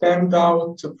stemmed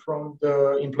out from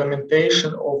the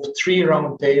implementation of 3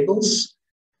 roundtables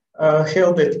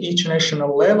held at each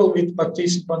national level with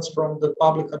participants from the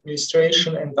public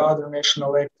administration and other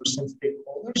national actors and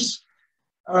stakeholders.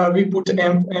 We put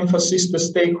emphasis to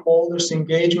stakeholders'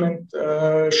 engagement,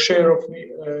 share of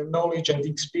knowledge and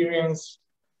experience,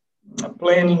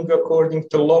 planning according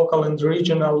to local and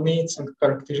regional needs and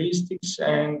characteristics,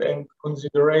 and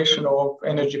consideration of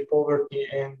energy poverty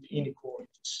and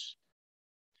inequalities.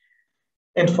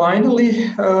 And finally,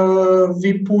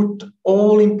 we put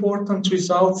all important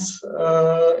results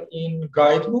in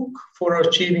guidebook for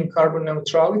achieving carbon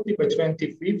neutrality by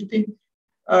 2050,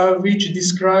 which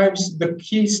describes the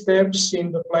key steps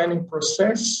in the planning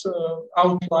process,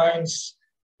 outlines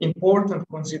important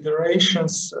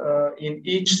considerations in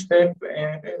each step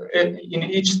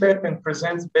and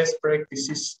presents best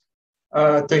practices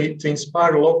to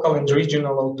inspire local and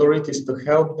regional authorities to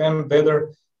help them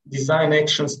better design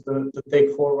actions to take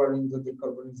forward in the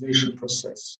decarbonization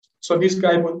process. So this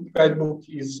guidebook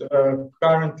is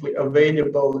currently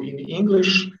available in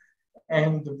English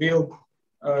and will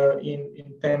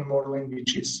in 10 more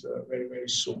languages very, very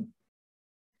soon.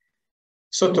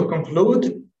 So to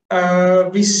conclude,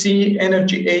 we see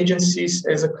energy agencies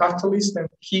as a catalyst and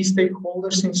key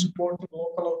stakeholders in supporting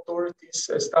local authorities,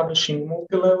 establishing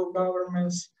multi-level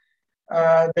governments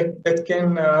that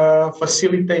can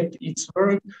facilitate its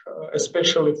work,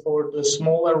 especially for the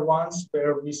smaller ones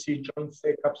where we see joint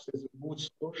setups as a good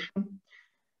solution.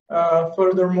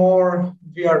 Furthermore,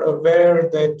 we are aware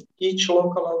that each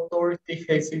local authority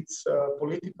has its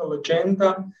political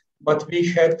agenda, but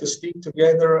we have to stick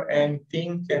together and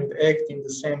think and act in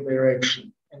the same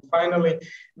direction. And finally,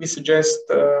 we suggest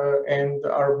and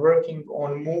are working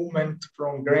on movement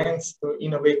from grants to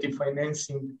innovative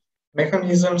financing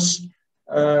mechanisms,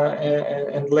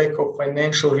 and lack of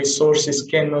financial resources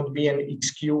cannot be an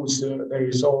excuse. There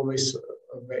is always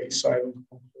a way. So I will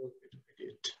conclude with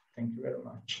it. Thank you very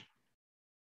much.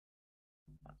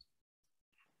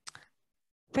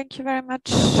 Thank you very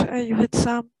much,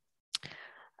 Juhitsa.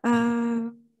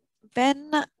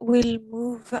 Then we'll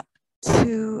move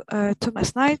to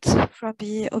Thomas Knight from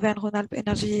the Auvergne-Rhône-Alpes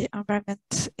Energy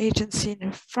Environment Agency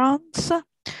in France,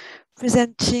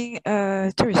 presenting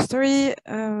a story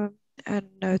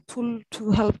and a tool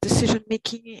to help decision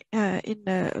making in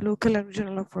local and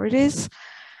regional authorities.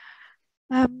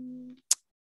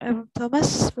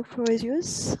 Thomas, the floor is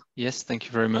yours. Yes, thank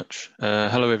you very much.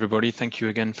 Hello, everybody. Thank you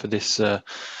again for this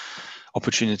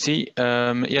opportunity.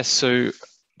 Yes, so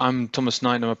I'm Thomas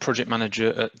Knight. I'm a project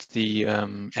manager at the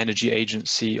Energy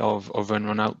Agency of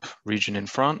Auvergne-Rhône-Alpes region in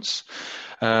France.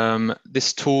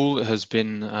 This tool has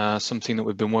been something that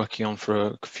we've been working on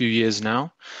for a few years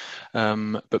now.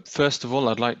 But first of all,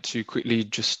 I'd like to quickly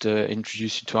just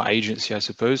introduce you to our agency, I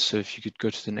suppose. So if you could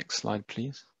go to the next slide,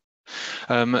 please.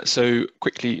 So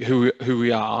quickly, who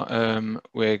we are.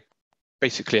 We're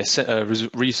basically a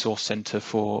resource center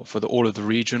for all of the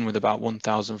region, with about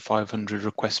 1,500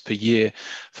 requests per year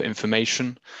for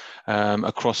information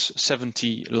across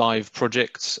 70 live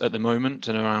projects at the moment,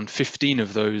 and around 15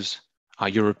 of those are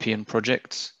European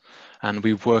projects. And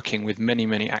we're working with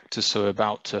many actors, so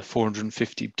about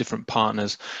 450 different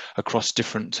partners across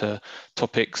different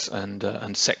topics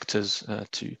and sectors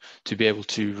to be able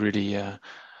to really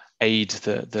aid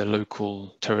the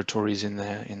local territories in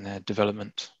their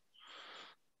development.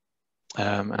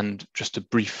 And just a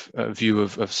brief view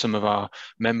of some of our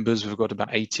members. We've got about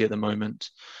 80 at the moment,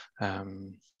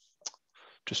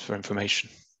 just for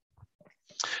information.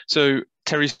 So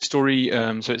Terry's story,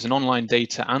 so it's an online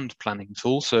data and planning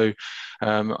tool. So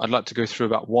I'd like to go through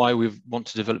about why we want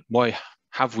to develop, why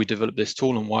have we developed this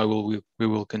tool, and why we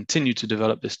will continue to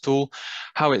develop this tool,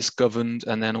 how it's governed,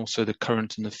 and then also the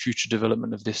current and the future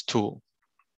development of this tool.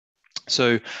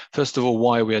 So first of all,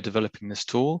 why we are developing this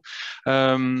tool.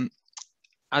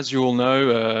 As you all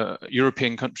know,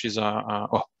 European countries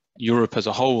well, Europe as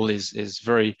a whole is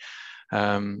very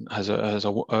has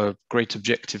a great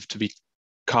objective to be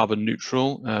carbon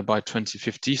neutral by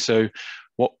 2050. So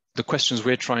what the questions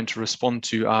we're trying to respond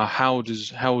to are how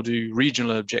do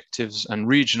regional objectives and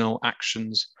regional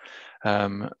actions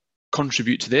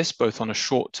contribute to this, both on a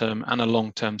short-term and a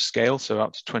long-term scale, so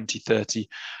up to 2030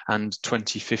 and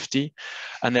 2050,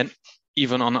 and then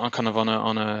even on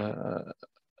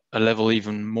a level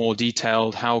even more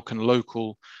detailed, how can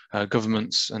local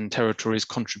governments and territories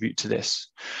contribute to this?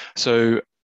 So,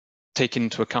 taking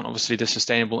into account obviously the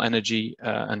sustainable energy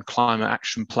and climate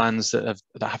action plans that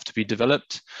have to be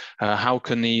developed, how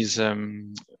can these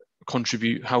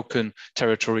contribute, how can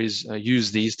territories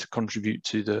use these to contribute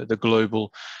to the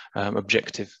global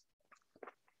objective?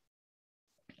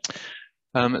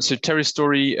 So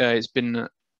Terristory has been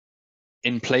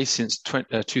in place since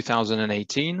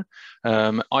 2018.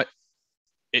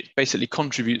 It basically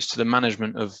contributes to the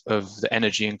management of the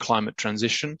energy and climate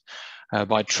transition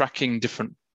by tracking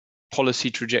different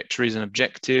policy trajectories and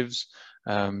objectives,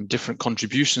 different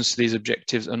contributions to these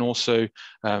objectives, and also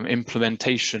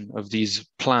implementation of these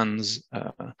plans,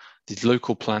 these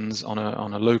local plans on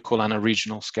a local and a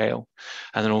regional scale.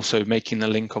 And then also making the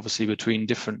link obviously between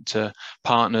different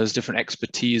partners, different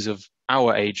expertise of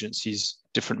our agencies,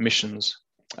 different missions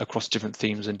across different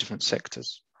themes and different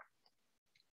sectors.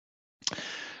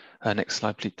 Next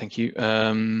slide, please. Thank you.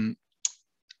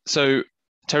 So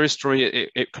Terristory,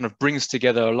 it kind of brings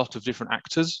together a lot of different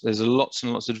actors. There's lots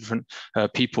and lots of different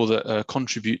people that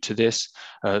contribute to this,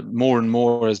 more and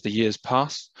more as the years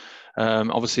pass.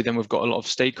 Obviously, then we've got a lot of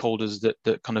stakeholders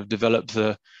that kind of develop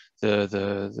the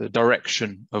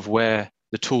direction of where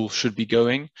the tool should be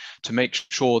going to make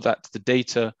sure that the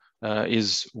data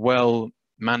is well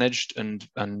managed and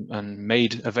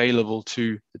made available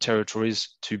to the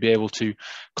territories to be able to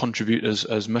contribute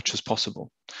as much as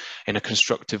possible in a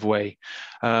constructive way.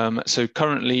 So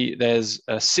currently there's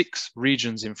 6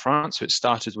 regions in France. So it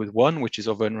started with 1, which is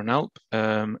Auvergne-Rhône-Alpes,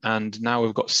 and now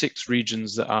we've got 6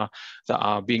 regions that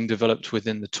are being developed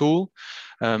within the tool.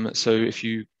 So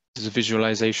there's a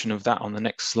visualization of that on the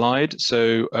next slide.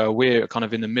 So we're kind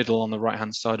of in the middle on the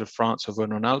right-hand side of France,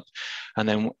 Auvergne-Rhône-Alpes, and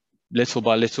then little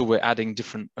by little, we're adding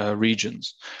different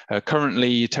regions.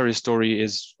 Currently, Terristory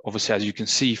is obviously, as you can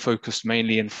see, focused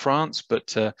mainly in France,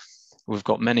 but we've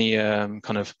got many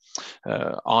kind of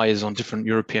eyes on different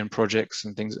European projects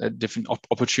and things, different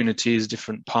opportunities,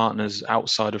 different partners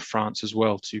outside of France as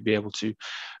well to be able to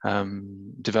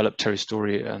develop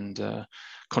Terristory and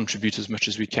contribute as much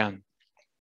as we can.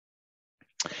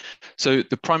 So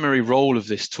the primary role of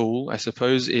this tool, I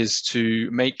suppose, is to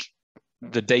make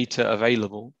the data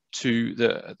available to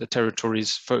the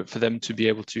territories for them to be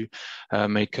able to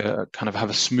make a kind of have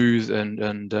a smooth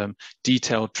and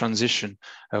detailed transition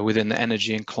within the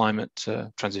energy and climate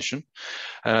transition.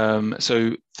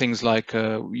 So things like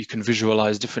you can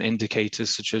visualize different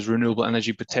indicators such as renewable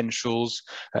energy potentials,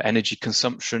 energy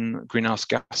consumption, greenhouse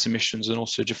gas emissions, and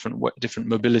also different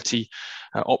mobility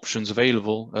options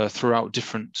available throughout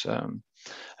different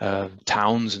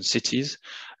towns and cities.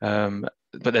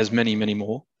 But there's many, many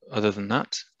more other than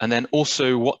that. And then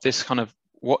also what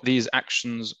these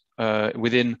actions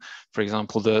within, for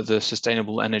example, the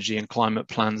sustainable energy and climate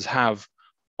plans have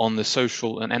on the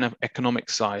social and economic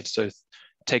side. So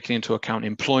taking into account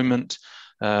employment,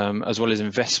 as well as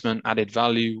investment, added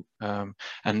value,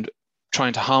 and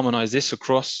trying to harmonize this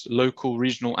across local,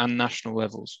 regional, and national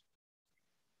levels.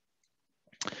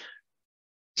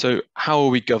 So how are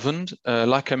we governed?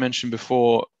 Like I mentioned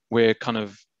before, we're kind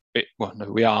of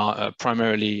we are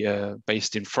primarily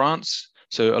based in France,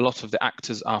 so a lot of the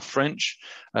actors are French,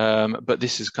 but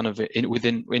this is kind of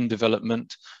in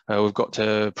development. We've got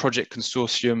a project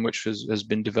consortium which has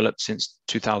been developed since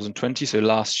 2020, so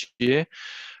last year.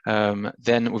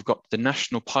 Then we've got the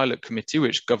National Pilot Committee,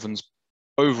 which governs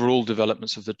overall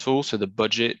developments of the tool, so the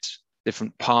budget,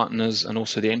 different partners, and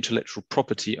also the intellectual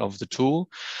property of the tool.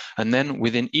 And then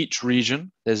within each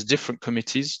region, there's different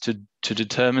committees to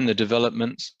determine the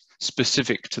developments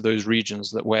specific to those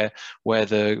regions, that where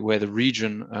the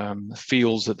region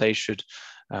feels that they should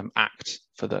act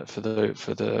for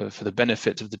the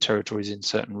benefit of the territories in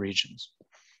certain regions.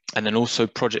 And then also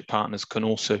project partners can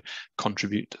also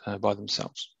contribute by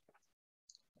themselves.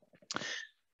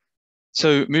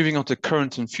 So moving on to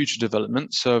current and future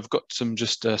development. So I've got some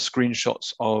just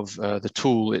screenshots of the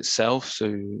tool itself.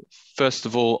 So first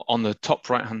of all, on the top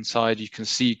right-hand side, you can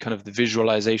see kind of the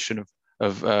visualization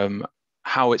of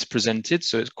how it's presented.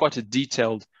 So it's quite a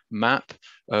detailed map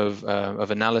of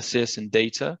analysis and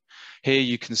data. Here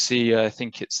you can see, I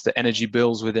think it's the energy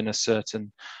bills within a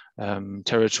certain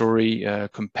territory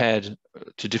compared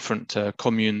to different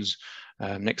communes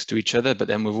next to each other, but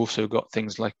then we've also got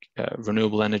things like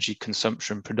renewable energy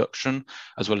consumption, production,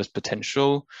 as well as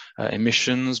potential,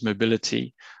 emissions,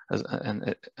 mobility,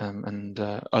 and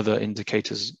other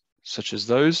indicators such as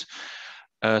those.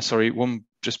 Sorry, one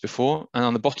just before. And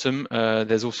on the bottom,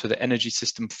 there's also the energy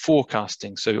system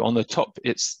forecasting. So on the top,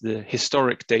 it's the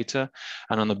historic data,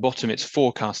 and on the bottom, it's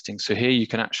forecasting. So here you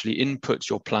can actually input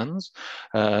your plans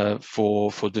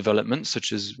for development,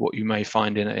 such as what you may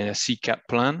find in a CCAP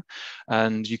plan.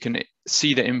 And you can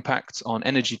see the impacts on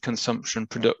energy consumption,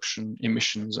 production,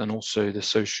 emissions, and also the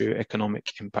socio-economic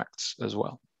impacts as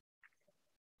well.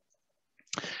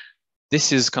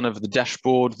 This is kind of the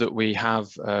dashboard that we have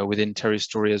within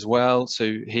Terristory as well. So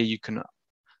here you can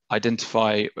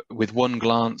identify with one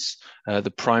glance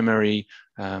the primary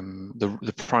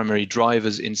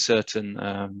drivers in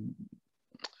certain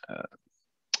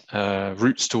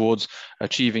routes towards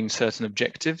achieving certain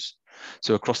objectives.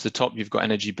 So across the top, you've got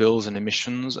energy bills and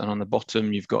emissions, and on the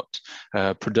bottom, you've got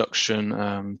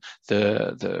production,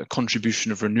 the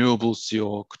contribution of renewables to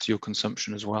your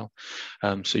consumption as well.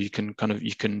 So you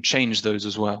can change those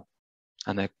as well,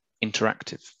 and they're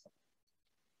interactive.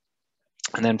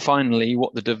 And then finally,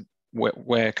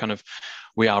 where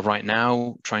we are right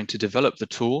now trying to develop the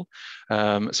tool.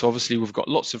 So obviously we've got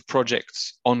lots of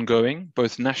projects ongoing,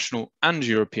 both national and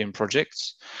European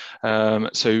projects.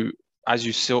 So as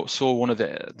you saw one of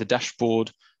the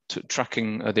dashboard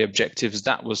tracking the objectives,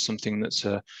 that was something that's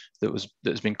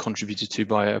been contributed to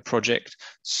by a project.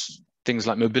 Things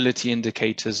like mobility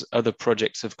indicators, other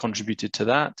projects have contributed to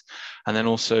that. And then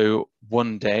also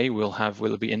one day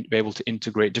we'll be able to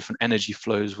integrate different energy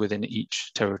flows within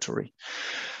each territory.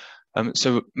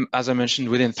 So as I mentioned,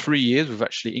 within 3 years, we've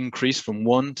actually increased from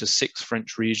 1 to 6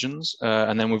 French regions.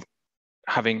 And then we're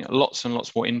having lots and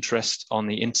lots more interest on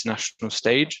the international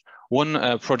stage.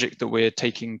 One project that we're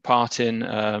taking part in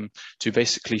to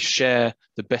basically share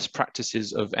the best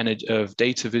practices of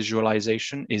data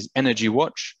visualization is Energy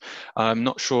Watch. I'm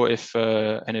not sure if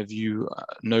any of you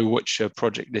know which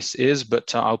project this is,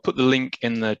 but I'll put the link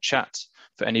in the chat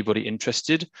for anybody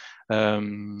interested.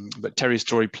 But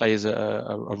Terristory plays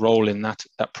a role in that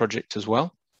project as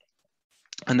well.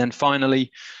 And then finally,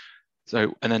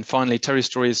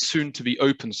 Terristory is soon to be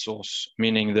open source,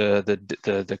 meaning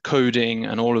the coding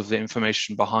and all of the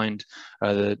information behind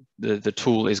the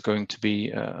tool is going to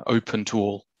be open to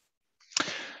all.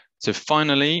 So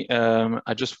finally,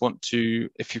 I just want to,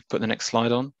 if you put the next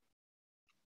slide on.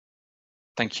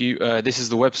 Thank you. This is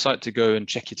the website to go and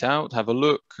check it out, have a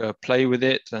look, play with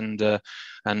it, and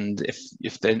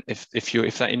if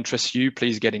that interests you,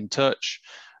 please get in touch.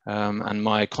 And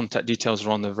my contact details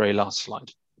are on the very last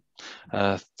slide.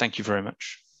 Thank you very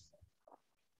much.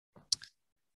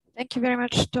 Thank you very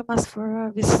much, Thomas,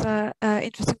 for this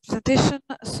interesting presentation.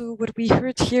 So what we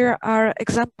heard here are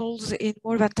examples in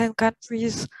more than 10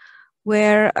 countries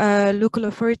where local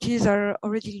authorities are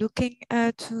already looking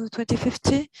to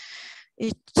 2050.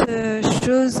 It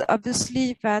shows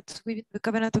obviously that within the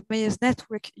Covenant of Mayors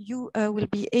network, you will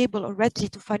be able already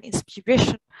to find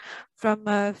inspiration from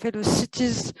fellow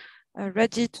cities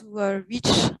ready to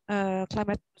reach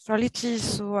climate neutrality.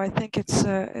 So I think it's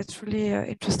really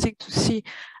interesting to see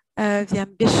the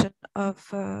ambition of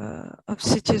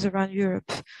cities around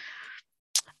Europe.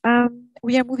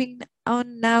 We are moving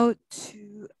on now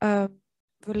to the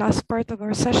last part of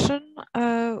our session.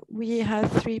 We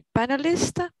have 3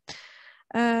 panelists.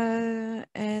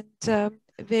 And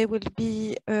they will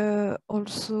be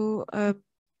also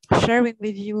sharing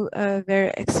with you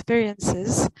their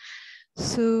experiences.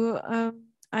 So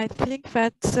I think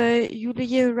that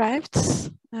Julie arrived,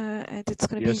 and it's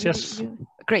going to be yes.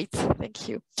 Great, thank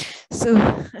you. So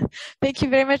thank you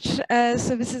very much.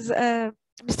 So this is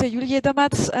Mr. Julie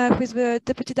Domac, who is the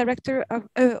Deputy Director of,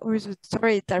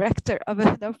 Director of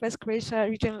the Northwest Croatia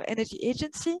Regional Energy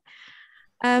Agency.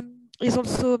 He's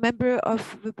also a member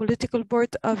of the political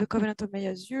board of the Covenant of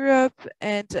Mayors Europe,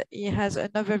 and he has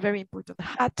another very important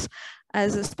hat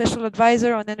as a special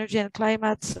advisor on energy and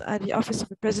climate at the Office of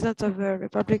the President of the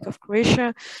Republic of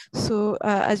Croatia. So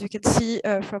as you can see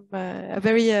from a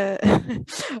very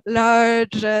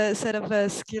large set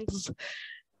of skills,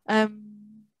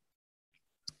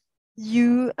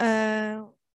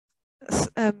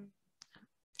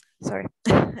 sorry,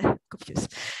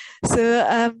 confused.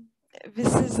 So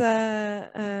this is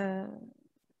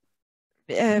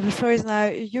the floor is now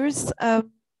yours.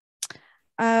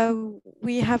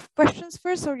 We have questions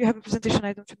first, or you have a presentation?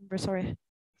 I don't remember. Sorry.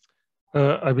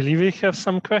 I believe we have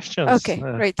some questions. Okay,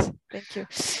 great. Thank you.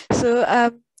 So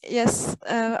yes,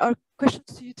 our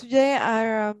questions to you today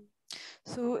are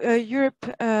So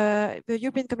the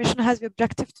European Commission has the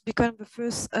objective to become the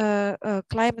first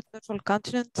climate neutral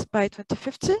continent by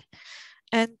 2050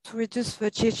 and to reduce the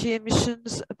GHG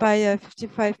emissions by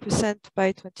 55%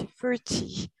 by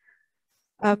 2030.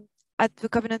 At the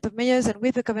Covenant of Mayors and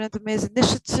with the Covenant of Mayors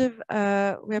initiative,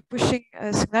 we are pushing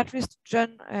signatories to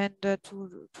join and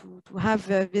to have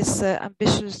this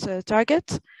ambitious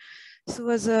target. So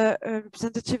as a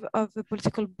representative of the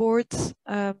political boards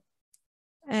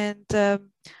and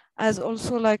as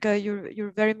also like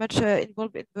you're very much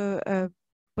involved in the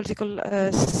political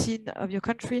scene of your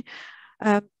country,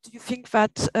 do you think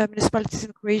that municipalities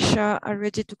in Croatia are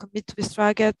ready to commit to this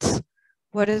target?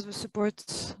 What is the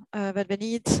support that they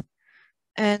need?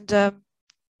 And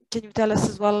can you tell us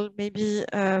as well maybe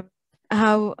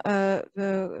how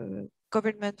the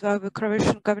government, how the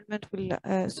Croatian government will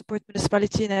support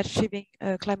municipality in achieving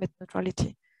climate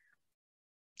neutrality?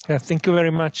 Yeah, thank you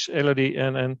very much, Elodie,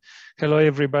 and hello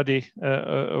everybody.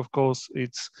 Of course,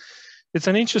 it's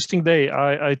an interesting day.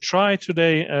 I tried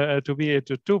today to be at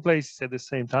two places at the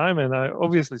same time, and I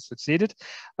obviously succeeded.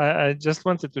 I just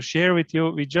wanted to share with you.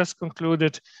 We just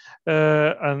concluded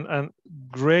a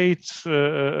great,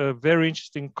 very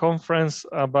interesting conference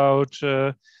about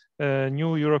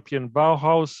new European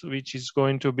Bauhaus, which is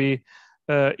going to be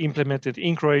implemented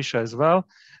in Croatia as well.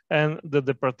 And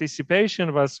the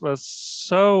participation was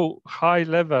so high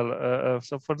level.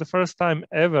 So for the first time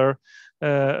ever,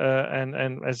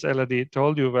 and as Elodie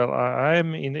told you, well, I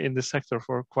am in the sector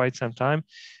for quite some time.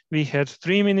 We had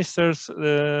 3 ministers,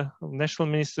 national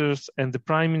ministers, and the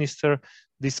prime minister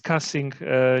discussing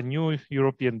new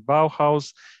European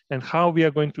Bauhaus and how we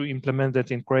are going to implement that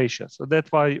in Croatia. So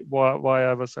that's why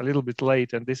I was a little bit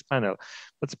late in this panel.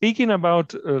 But speaking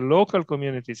about local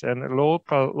communities and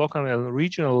local and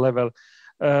regional level,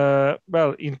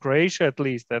 well, in Croatia at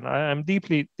least, and I'm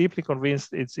deeply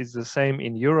convinced it's the same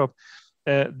in Europe.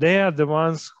 They are the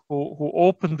ones who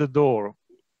open the door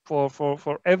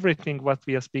for everything what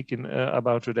we are speaking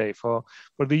about today, for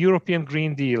the European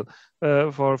Green Deal,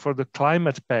 for the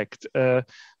Climate Pact.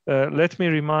 Let me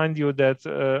remind you that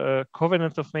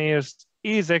Covenant of Mayors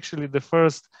is actually the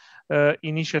first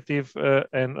initiative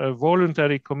and a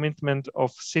voluntary commitment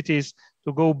of cities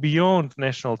to go beyond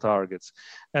national targets.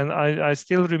 And I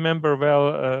still remember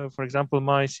well, for example,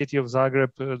 my city of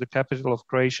Zagreb, the capital of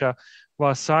Croatia,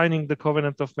 was signing the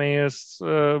Covenant of Mayors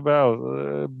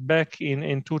back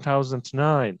in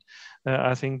 2009.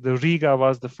 I think the Riga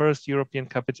was the first European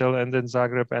capital, and then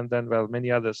Zagreb, and then, well, many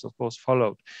others, of course,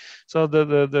 followed. So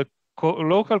the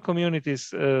local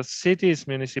communities, cities,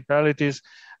 municipalities,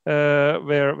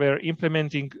 were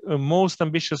implementing most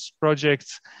ambitious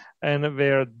projects, and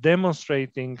were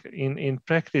demonstrating in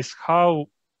practice how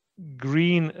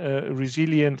green,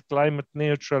 resilient, climate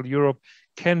neutral Europe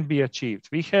can be achieved.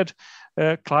 We had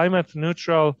climate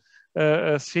neutral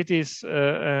cities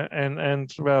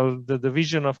and well, the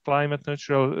vision of climate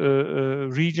neutral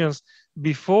regions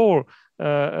before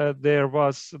there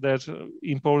was that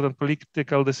important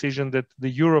political decision that the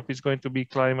Europe is going to be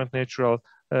climate neutral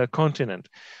continent.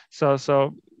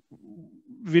 So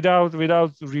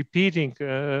without repeating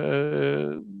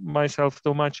myself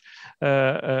too much,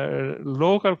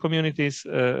 local communities,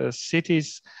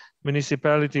 cities,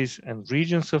 municipalities, and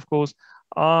regions, of course,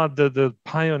 are the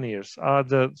pioneers, are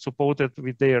the supported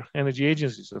with their energy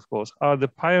agencies, of course, are the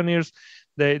pioneers.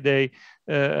 They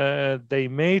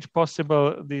made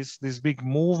possible this big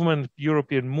movement,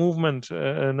 European movement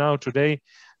now today,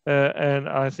 and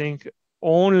I think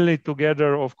only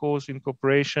together, of course, in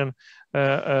cooperation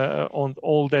on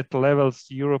all that levels,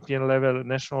 European level,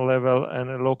 national level,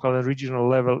 and local and regional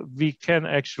level, we can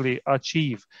actually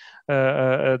achieve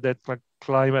that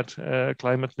climate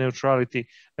neutrality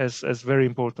as very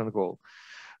important goal.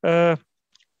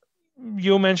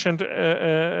 You mentioned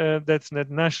that's that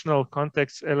national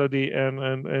context, Elodie,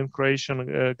 and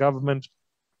Croatian government.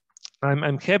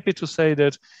 I'm happy to say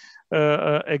that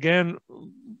again,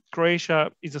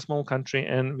 Croatia is a small country,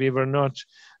 and we were not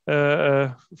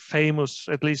famous,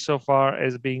 at least so far,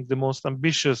 as being the most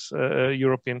ambitious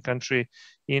European country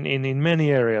in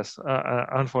many areas,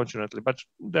 unfortunately. But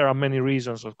there are many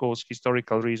reasons, of course,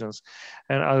 historical reasons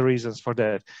and other reasons for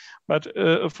that. But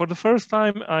for the first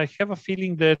time, I have a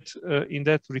feeling that in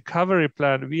that recovery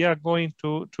plan, we are going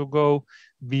to go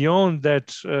beyond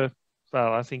that.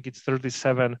 Well, I think it's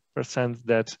 37%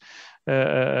 that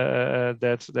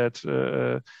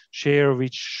share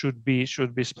which should be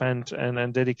spent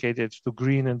and dedicated to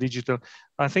green and digital.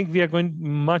 I think we are going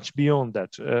much beyond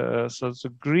that. So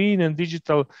green and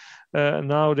digital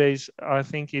nowadays, I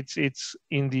think it's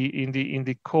in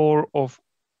the core of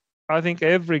I think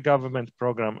every government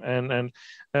program, and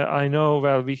I know,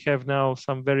 well, we have now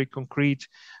some very concrete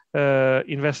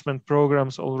investment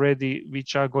programs already,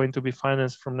 which are going to be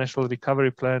financed from National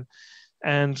Recovery Plan.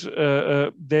 And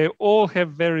they all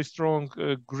have very strong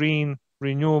green,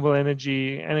 renewable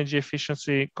energy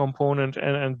efficiency component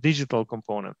and digital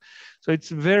component. So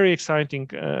it's a very exciting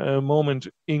moment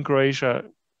in Croatia,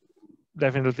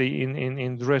 definitely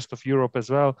in the rest of Europe as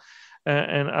well.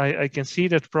 And I can see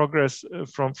that progress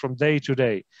from day to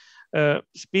day.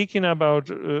 Speaking about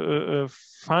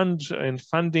funds and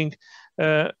funding,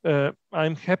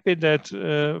 I'm happy that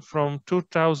from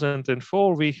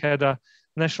 2004 we had a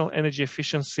National Energy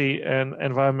Efficiency and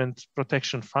Environment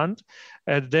Protection Fund.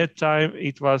 At that time,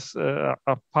 it was a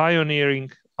pioneer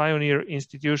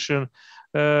institution,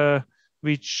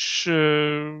 which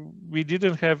we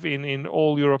didn't have in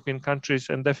all European countries,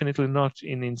 and definitely not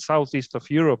in southeast of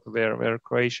Europe, where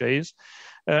Croatia is.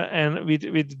 And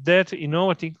with that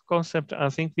innovative concept, I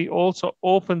think we also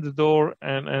opened the door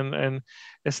and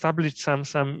established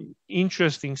some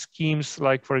interesting schemes,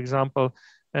 like, for example,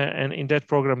 and in that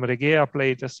program, Regea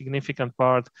played a significant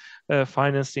part,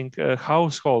 financing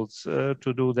households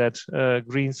to do that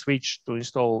green switch, to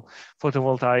install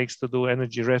photovoltaics, to do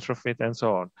energy retrofit, and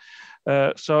so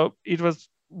on. So it was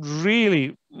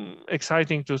really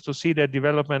exciting to see that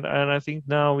development, and I think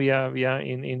now we are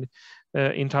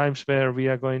in times where we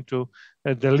are going to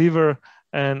deliver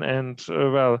and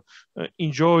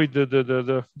enjoy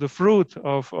the fruit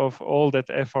of all that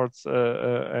efforts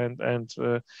and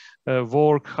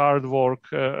hard work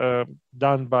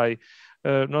done by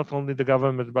not only the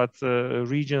government but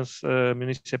regions,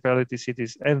 municipalities,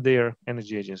 cities, and their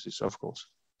energy agencies, of course.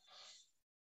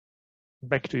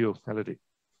 Back to you, Elodie.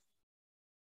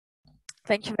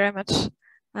 Thank you very much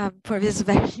for this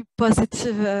very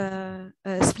positive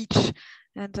speech.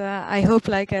 And I hope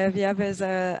the others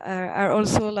are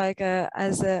also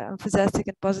as enthusiastic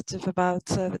and positive about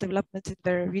the development in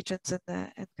their regions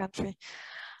and country.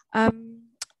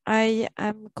 I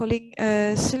am calling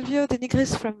Silvio De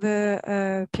Nigris from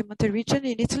the Piemonte region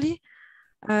in Italy,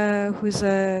 who's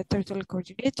a territorial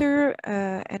coordinator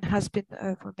and has been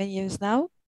for many years now.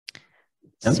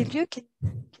 Yep. Silvio, can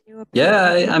you?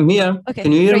 Yeah, I'm here. Okay,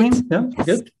 can you hear me? Yeah, yes.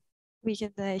 Good. We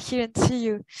can hear and see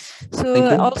you.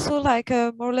 So also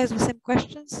more or less the same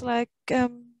questions,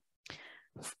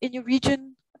 in your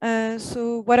region.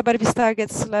 So what about these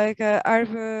targets? Are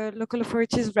the local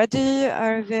authorities ready?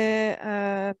 Are they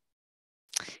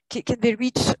can they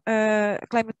reach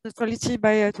climate neutrality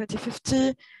by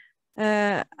 2050?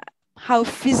 How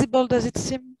feasible does it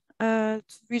seem to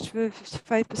reach the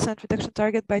 55% reduction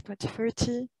target by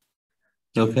 2030?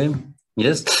 Okay.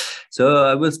 Yes. So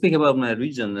I will speak about my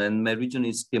region, and my region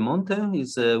is Piemonte.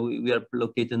 We are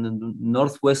located in the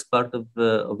northwest part of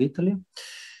Italy.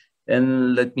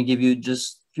 And let me give you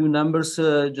just few numbers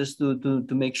just to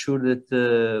make sure that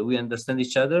we understand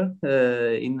each other.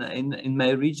 In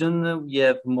my region, we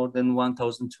have more than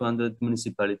 1,200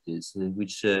 municipalities,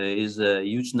 which is a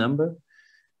huge number.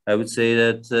 I would say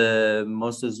that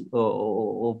most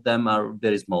of them are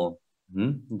very small.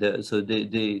 So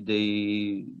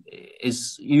they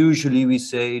is usually we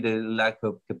say the lack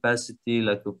of capacity,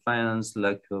 lack of finance,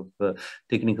 lack of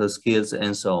technical skills,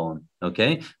 and so on.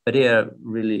 Okay, but they are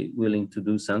really willing to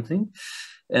do something,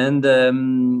 and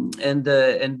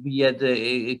we had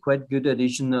a quite good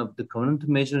addition of the covenant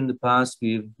measure in the past.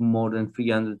 We have more than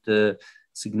 300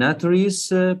 signatories,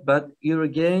 but here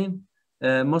again.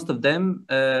 Most of them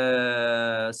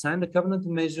signed the covenant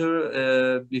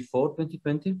measure before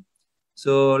 2020.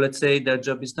 So let's say their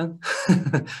job is done,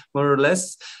 more or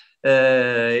less,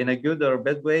 in a good or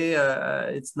bad way.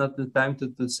 It's not the time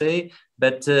to say,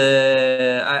 but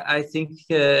I think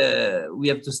we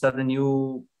have to start a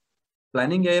new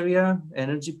planning area,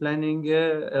 energy planning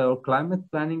or climate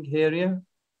planning area.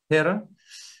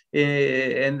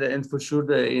 And for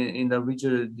sure, in the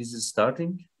region, this is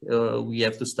starting. We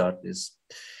have to start this.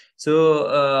 So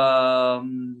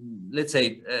let's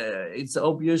say it's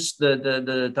obvious that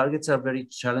the targets are very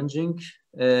challenging,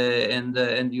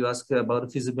 and you ask about the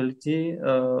feasibility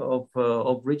of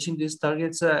reaching these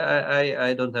targets.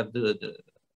 I don't have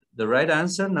the right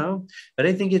answer now, but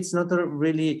I think it's not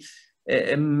really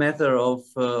a matter of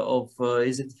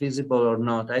is it feasible or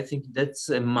not. I think that's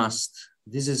a must.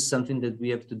 This is something that we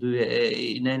have to do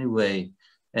in any way,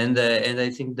 and I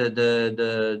think that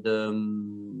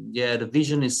the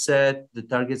vision is set, the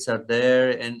targets are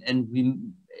there, and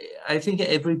I think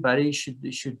everybody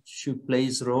should play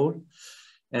his role,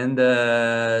 and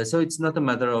so it's not a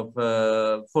matter of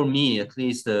for me at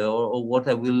least or what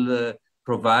I will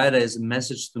provide as a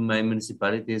message to my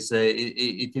municipalities.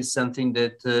 It is something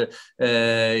that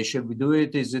should we do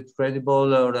it? Is it credible?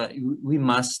 Or we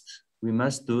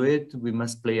must do it. We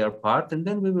must play our part, and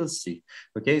then we will see.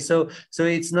 Okay, so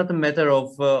it's not a matter of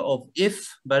if,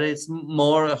 but it's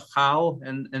more how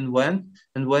and when.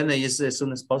 And when is as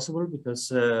soon as possible, because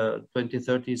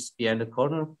 2030 is behind the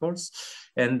corner, of course.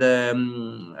 And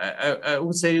I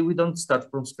would say we don't start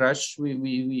from scratch.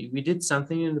 We did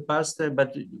something in the past,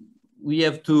 but we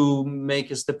have to make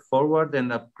a step forward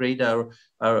and upgrade our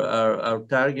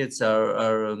targets,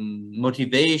 our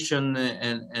motivation,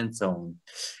 and so on.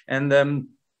 And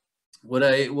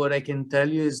what I can tell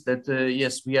you is that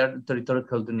yes, we are the territorial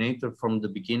coordinator from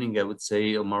the beginning. I would say,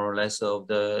 or more or less, of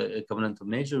the Covenant of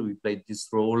Nature. We played this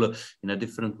role in a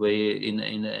different way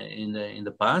in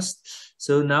the past.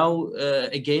 So now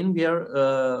again, we are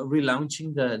relaunching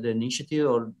the initiative,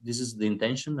 or this is the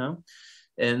intention now.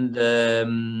 And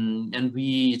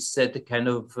we set a kind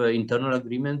of internal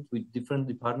agreement with different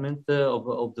departments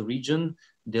of the region,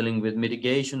 dealing with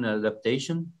mitigation and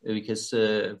adaptation, because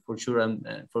for sure,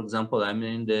 for example, I'm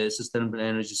in the sustainable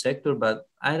energy sector, but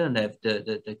I don't have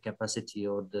the capacity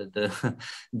or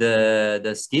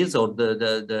the skills or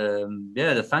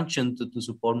the function to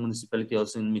support municipality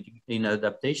also in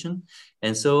adaptation.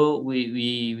 And so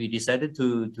we decided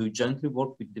to jointly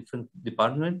work with different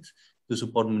departments to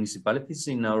support municipalities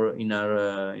in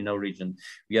our region.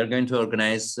 We are going to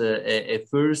organize a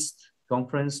first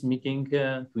conference meeting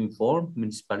to inform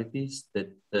municipalities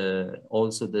that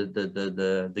also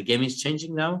the game is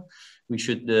changing now. We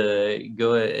should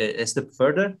go a step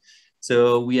further.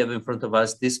 So we have in front of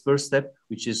us this first step,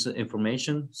 which is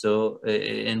information. So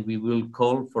and we will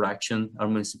call for action our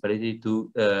municipality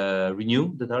to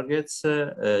renew the targets,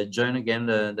 join again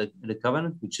the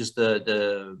covenant, which is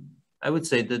I would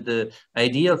say the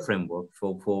ideal framework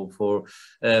for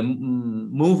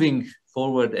moving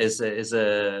forward as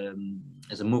a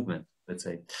movement, let's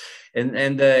say.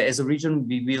 And as a region,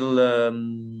 we will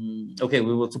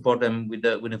we will support them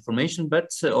with information,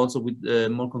 but also with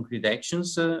more concrete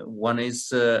actions. One is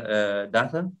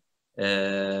data.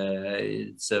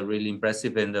 It's really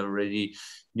impressive, and already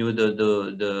knew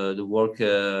the work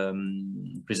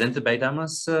presented by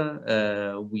Damas.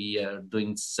 We are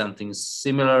doing something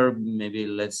similar, maybe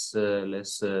less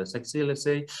sexy, let's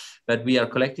say, but we are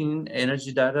collecting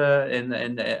energy data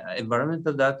and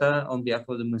environmental data on behalf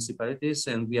of the municipalities,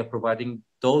 and we are providing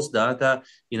those data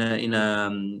in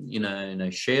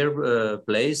a shared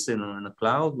place, in a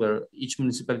cloud where each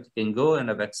municipality can go and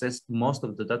have access to most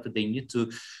of the data they need to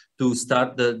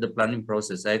start the planning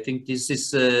process. I think this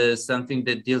is something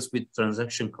that deals with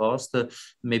transaction cost.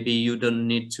 Maybe you don't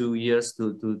need 2 years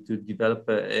to develop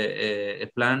a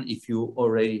plan if you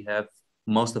already have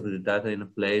most of the data in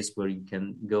a place where you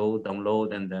can go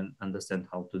download and then understand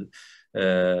how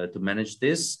to manage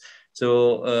this.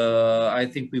 So I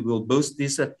think we will boost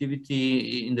this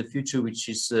activity in the future, which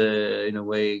is in a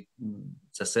way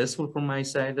successful from my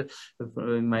side,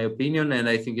 in my opinion, and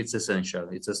I think it's essential.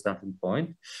 It's a starting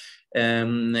point.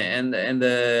 And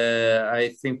I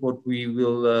think what we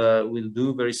will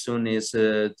do very soon is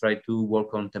try to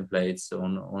work on templates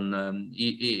on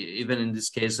even in this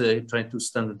case try to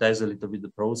standardize a little bit the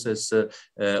process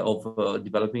of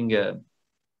developing a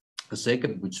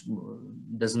SECAP, which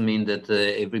doesn't mean that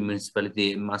every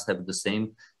municipality must have the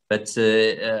same, but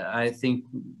I think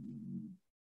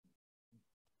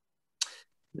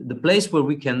the place where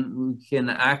we can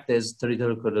act as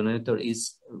territorial coordinator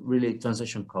is really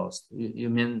transaction cost. You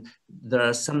mean there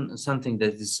are something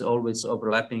that is always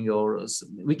overlapping, or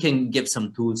we can give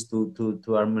some tools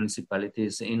to our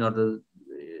municipalities in order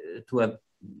to have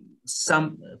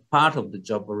some part of the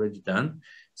job already done.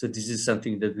 So this is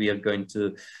something that we are going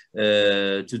to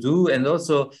do, and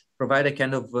also provide a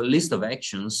kind of a list of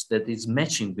actions that is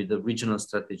matching with the regional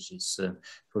strategies.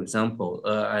 For example,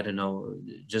 I don't know,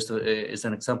 just as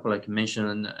an example, I can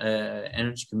mention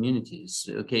energy communities.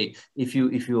 Okay, if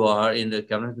you are in the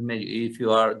government, if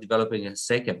you are developing a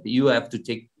SECAP, you have to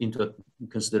take into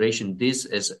consideration this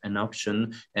as an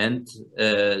option, and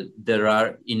there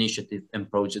are initiatives and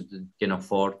projects that can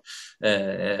afford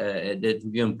that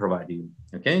we can provide you.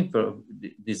 Okay,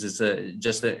 this is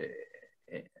just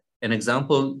an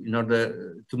example in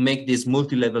order to make this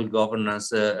multi-level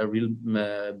governance a real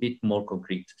bit more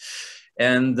concrete.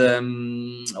 And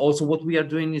also what we are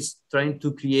doing is trying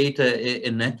to create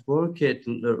a network at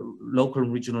local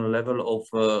and regional level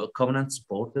of covenant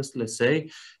supporters, let's say.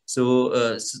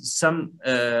 So some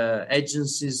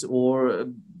agencies or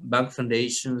bank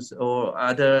foundations or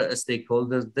other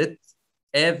stakeholders that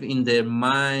have in their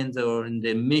mind or in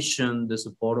their mission the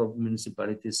support of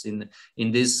municipalities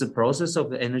in this process of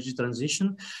the energy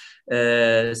transition.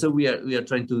 So we are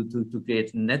trying to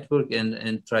create a network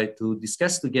and try to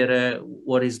discuss together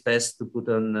what is best to put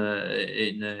on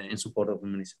in support of the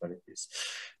municipalities.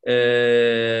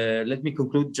 Let me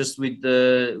conclude just with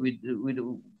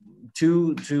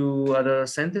two other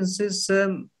sentences.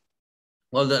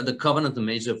 Well, the covenant of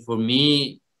measure for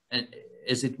me,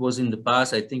 as it was in the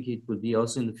past, I think it will be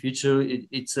also in the future.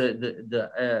 It's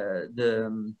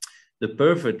the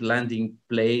perfect landing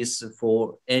place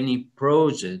for any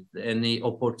project, any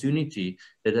opportunity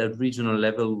that at regional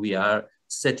level we are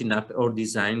setting up or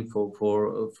design for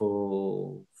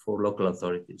local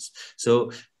authorities.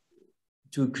 So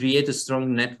to create a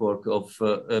strong network of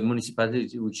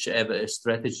municipalities which have a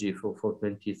strategy for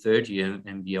 2030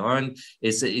 and beyond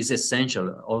is essential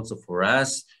also for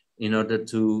us in order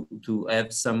to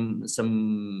have some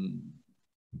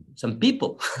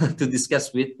people to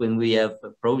discuss with when we have a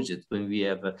project, when we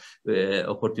have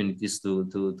opportunities to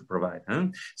provide.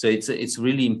 So it's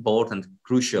really important,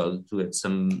 crucial to have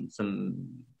some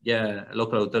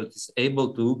local authorities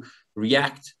able to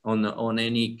react on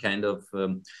any kind of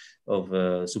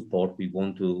support we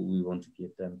want to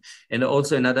give them. And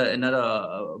also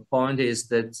another point is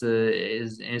that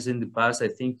as in the past, I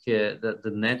think that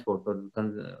the network or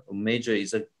major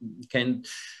is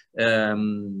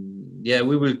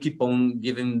we will keep on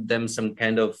giving them some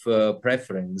kind of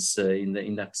preference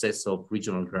in access of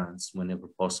regional grants whenever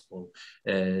possible,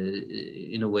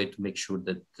 in a way to make sure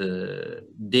that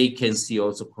they can see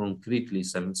also concretely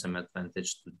some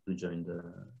advantage to join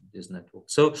this network.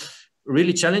 So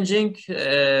really challenging,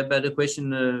 but the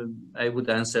question I would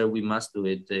answer, we must do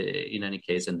it in any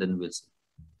case, and then we'll see.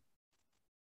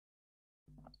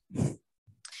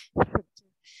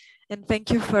 And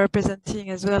thank you for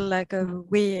presenting as well, like a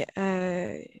way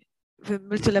the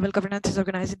multi-level governance is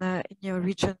organized in your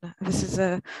region. This is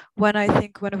one of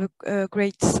the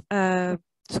great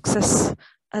success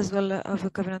as well of the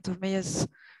Covenant of Mayors,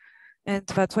 and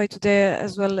that's why today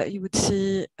as well you would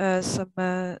see some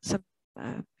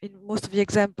in most of the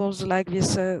examples like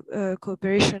this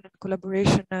cooperation and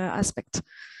collaboration aspect.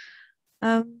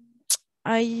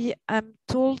 I am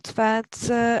told that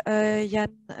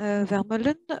Jan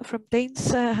Vermeulen from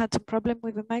Danes had some problem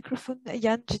with the microphone.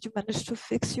 Jan, did you manage to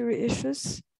fix your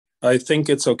issues? I think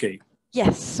it's okay.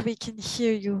 Yes, we can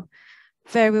hear you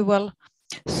very well.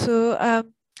 So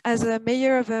as a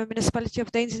mayor of a municipality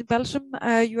of Danes in Belgium,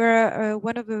 you are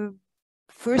one of the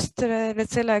first,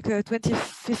 let's say like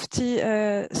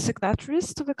 2050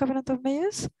 signatories to the Covenant of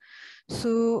Mayors.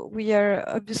 So we are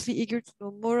obviously eager to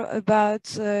know more about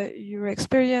your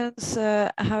experience,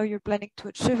 how you're planning to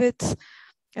achieve it,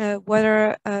 what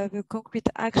are the concrete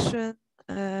action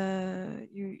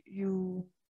you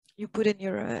put in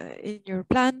your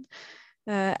plan,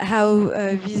 how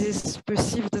this is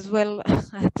perceived as well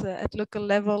at local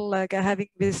level, like having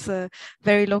this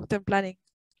very long-term planning.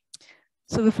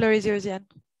 So the floor is yours, Jan.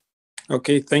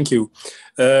 Okay, thank you.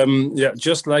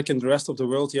 Just like in the rest of the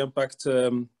world, the impact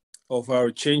of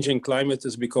our changing climate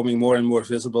is becoming more and more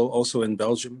visible also in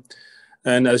Belgium.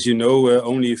 And as you know,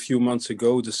 only a few months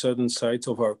ago, the southern side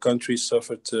of our country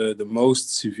suffered the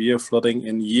most severe flooding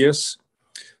in years.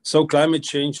 So climate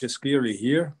change is clearly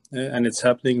here, and it's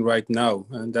happening right now.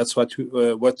 And that's why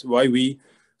we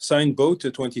signed both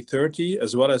the 2030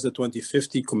 as well as the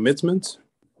 2050 commitment.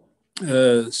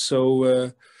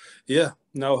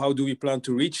 Now how do we plan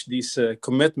to reach these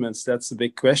commitments? That's the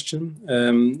big question.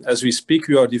 As we speak,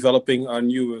 we are developing our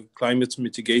new climate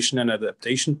mitigation and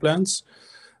adaptation plans.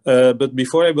 But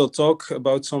before I will talk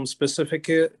about some specific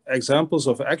examples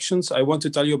of actions, I want to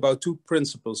tell you about two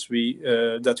principles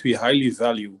that we highly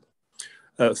value.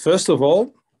 First of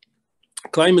all,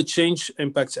 climate change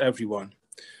impacts everyone,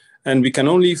 and we can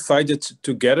only fight it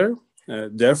together.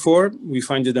 Therefore, we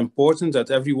find it important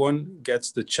that everyone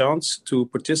gets the chance to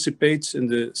participate in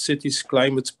the city's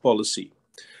climate policy.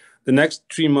 The next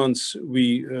 3 months,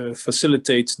 we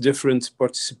facilitate different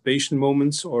participation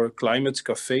moments or climate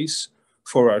cafes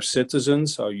for our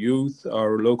citizens, our youth,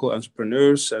 our local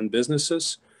entrepreneurs and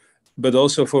businesses, but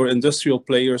also for industrial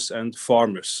players and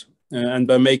farmers. And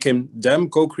by making them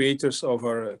co-creators of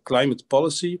our climate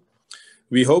policy,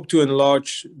 we hope to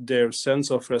enlarge their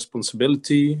sense of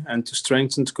responsibility and to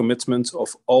strengthen the commitment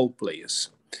of all players.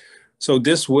 So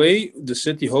this way, the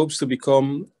city hopes to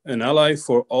become an ally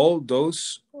for all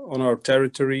those on our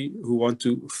territory who want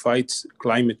to fight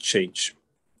climate change.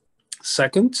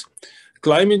 Second,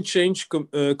 climate change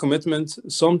commitment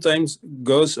sometimes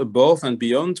goes above and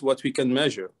beyond what we can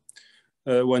measure.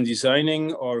 when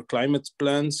designing our climate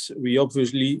plans, we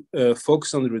obviously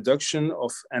focus on the reduction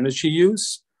of energy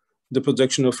use, the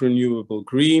production of renewable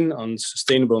green, on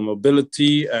sustainable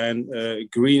mobility and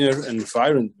greener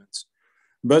environment.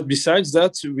 But besides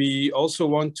that, we also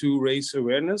want to raise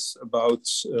awareness about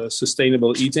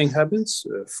sustainable eating habits,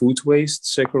 food waste,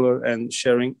 circular and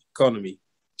sharing economy.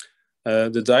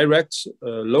 The direct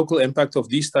local impact of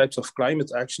these types of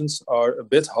climate actions are a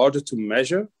bit harder to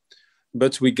measure,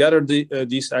 but we gather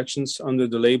these actions under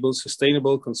the label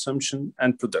sustainable consumption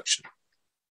and production.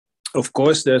 Of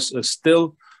course, there's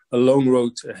still a long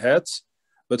road ahead,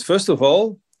 but first of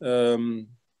all,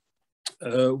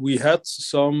 we had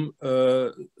some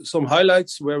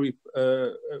highlights where we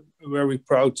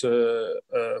proud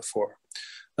for.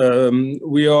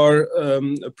 We are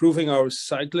improving our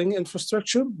cycling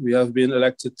infrastructure. We have been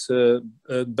elected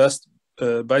best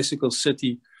bicycle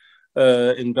city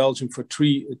in Belgium for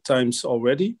 3 times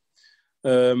already.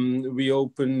 We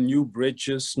open new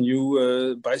bridges,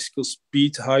 new bicycle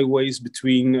speed highways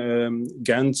between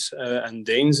Ghent and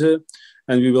Deinze,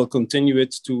 and we will continue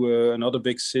it to another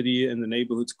big city in the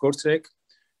neighborhood, Kortrijk.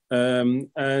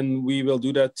 And we will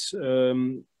do that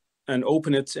and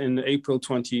open it in April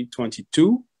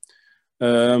 2022.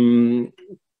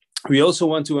 We also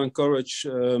want to encourage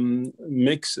a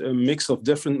mix of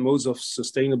different modes of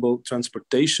sustainable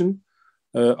transportation.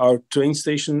 Our train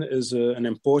station is an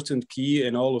important key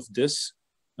in all of this.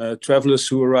 Travelers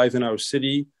who arrive in our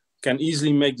city can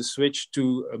easily make the switch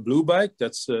to a Blue Bike.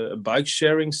 That's a bike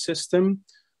sharing system,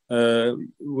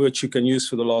 which you can use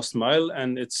for the last mile.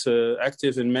 And it's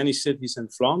active in many cities in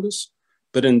Flanders.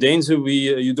 But in Deinze,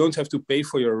 you don't have to pay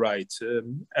for your ride.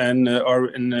 And our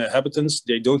inhabitants,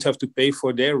 they don't have to pay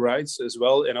for their rides as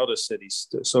well in other cities.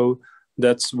 So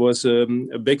that was a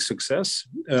big success.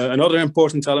 Another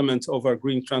important element of our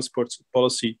green transport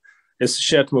policy is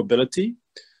shared mobility.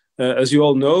 As you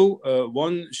all know,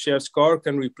 one shared car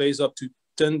can replace up to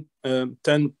 10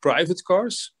 private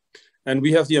cars. And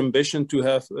we have the ambition to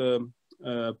have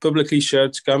publicly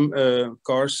shared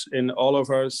cars in all of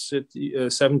our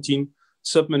 17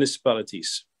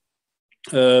 sub-municipalities.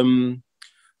 We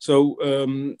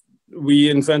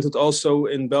invented also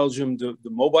in Belgium the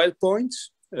mobile point,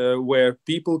 where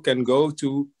people can go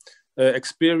to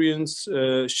experience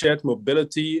shared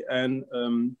mobility, and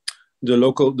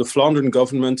the Flandern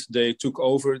government, they took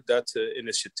over that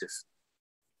initiative.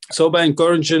 So by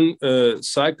encouraging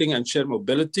cycling and shared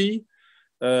mobility,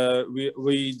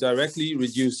 we directly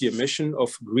reduce the emission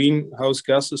of greenhouse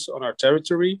gases on our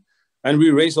territory. And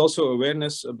we raise also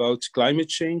awareness about climate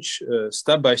change.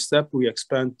 Step by step, we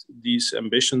expand these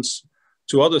ambitions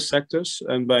to other sectors.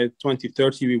 And by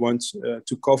 2030, we want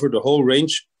to cover the whole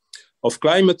range of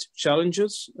climate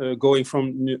challenges, going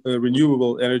from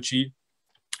renewable energy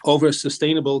over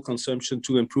sustainable consumption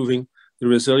to improving the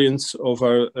resilience of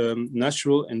our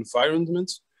natural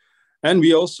environment. And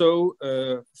we also,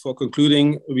 for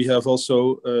concluding, we have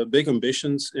also big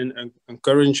ambitions in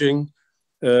encouraging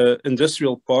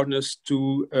industrial partners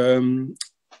to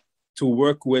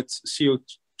work with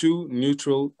CO2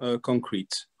 neutral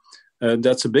concrete.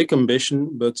 That's a big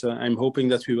ambition, but I'm hoping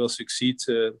that we will succeed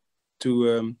in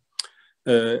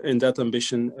that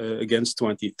ambition against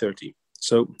 2030.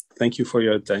 So thank you for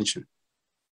your attention.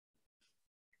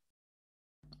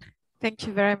 Thank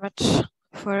you very much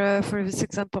for this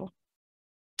example.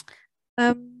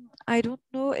 I don't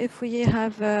know if we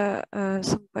have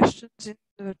some questions in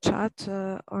the chat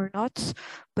or not,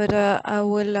 but I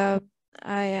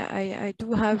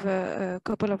do have a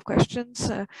couple of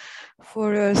questions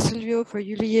for Silvio, for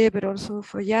Julie, but also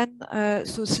for Jan.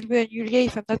 So Silvio and Julie,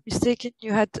 if I'm not mistaken,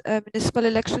 you had a municipal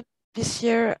election this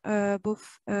year,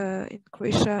 both in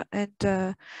Croatia and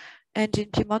in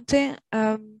Piemonte.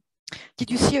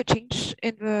 Did you see a change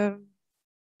in the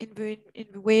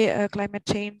way climate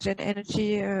change and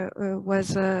energy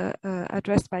was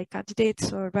addressed by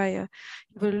candidates or by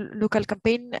the local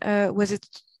campaign? Was it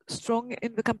strong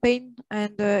in the campaign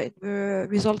and in the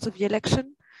results of the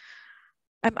election?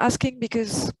 I'm asking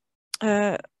because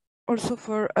also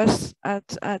for us at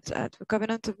the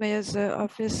Covenant of Mayors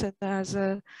office, and as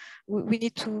we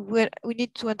need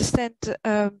to understand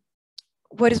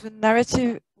what is the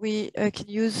narrative we can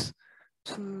use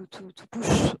to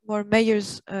push more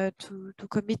mayors to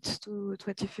commit to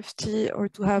 2050 or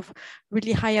to have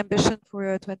really high ambition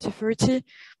for 2030.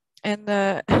 And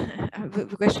the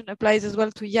question applies as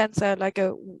well to Jan. So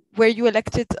were you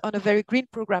elected on a very green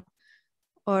program,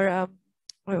 or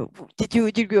did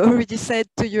you already said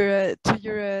to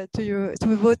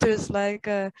the voters like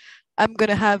I'm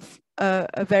gonna have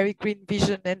a very green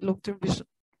vision and long-term vision?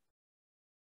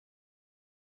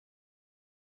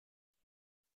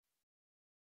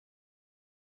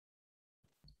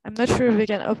 I'm not sure if we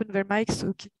can open their mic,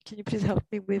 so can you please help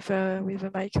me with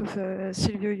the mic of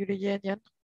Silvio, Julie, and Jan?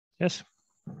 Yes,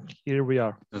 here we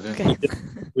are. Okay.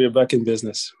 We are back in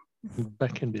business.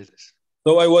 Back in business.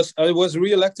 So I was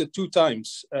re-elected 2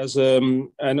 times as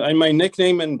and my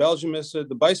nickname in Belgium is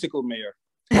the bicycle mayor.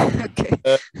 Okay.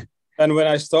 And when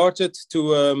I started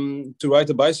to ride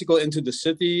a bicycle into the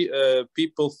city,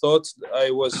 people thought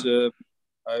I was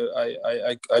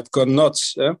I've gone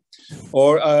nuts.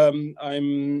 Or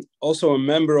I'm also a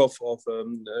member of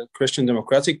the Christian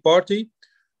Democratic Party.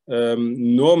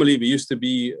 Normally, we used to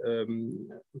be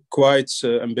quite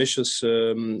ambitious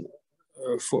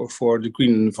for the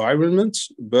green environment,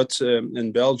 but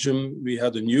in Belgium we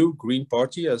had a new green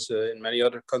party, as in many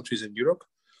other countries in Europe,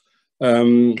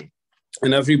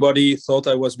 and everybody thought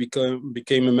I was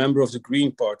became a member of the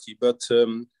Green Party. But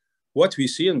what we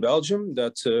see in Belgium,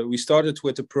 that we started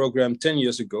with a program 10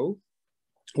 years ago.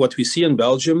 What we see in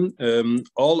Belgium,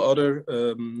 all other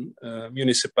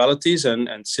municipalities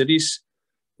and cities,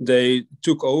 they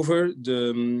took over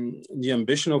the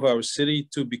ambition of our city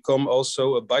to become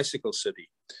also a bicycle city,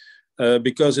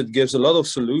 because it gives a lot of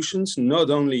solutions, not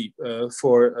only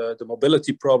for the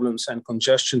mobility problems and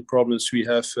congestion problems we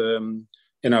have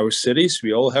in our cities,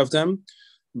 we all have them,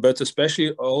 but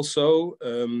especially also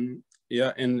in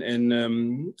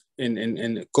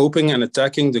coping and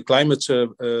attacking the climate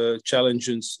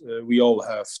challenges we all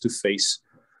have to face.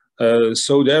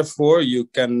 So therefore, you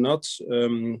cannot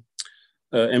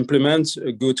implement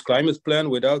a good climate plan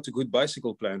without a good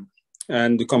bicycle plan.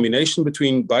 And the combination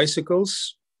between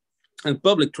bicycles and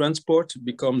public transport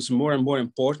becomes more and more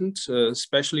important,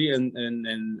 especially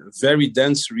in very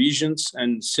dense regions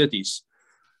and cities.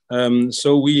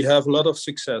 So we have a lot of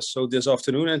success. So this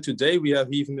afternoon and today we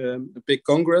have even a big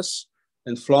congress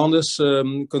in Flanders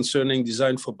concerning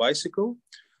design for bicycle,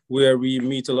 where we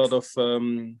meet a lot of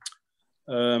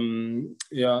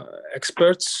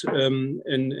experts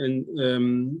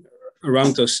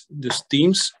around these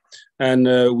teams, and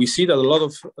we see that a lot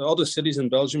of other cities in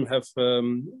Belgium have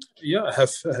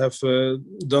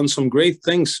done some great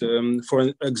things.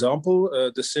 For example,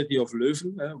 the city of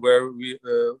Leuven, where we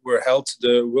were held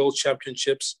the World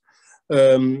Championships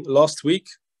last week.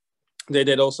 They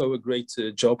did also a great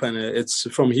job, and it's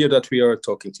from here that we are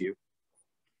talking to you.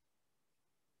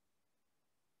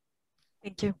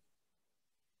 Thank you.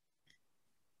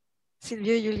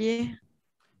 Silvio, Julie?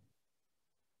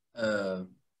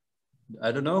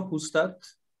 I don't know who start.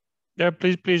 Yeah,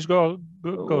 please go.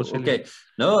 Okay.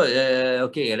 No.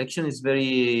 Okay. Election is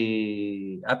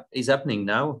is happening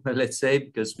now. Let's say,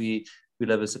 because we will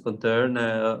have a second turn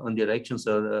on the election,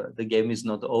 so the game is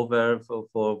not over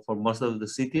for most of the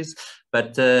cities.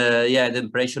 But yeah, the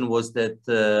impression was that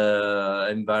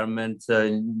environment,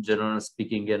 in general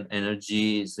speaking, and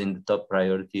energy is in the top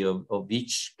priority of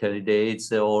each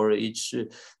candidates or each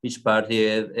party.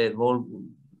 Have all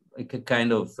a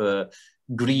kind of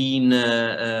green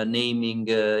naming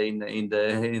in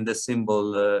the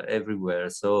symbol everywhere.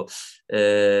 So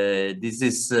this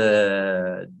is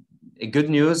a good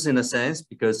news in a sense,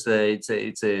 because it's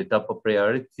a top of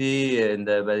priority, and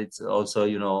but it's also,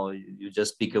 you know, you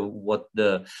just speak of what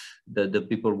the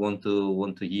people want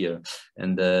to hear,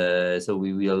 and so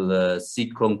we will see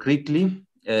concretely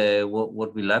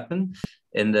what will happen.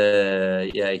 And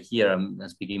yeah, here I'm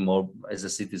speaking more as a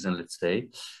citizen, let's say.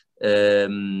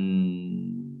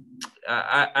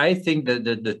 I think that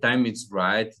the time is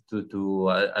right to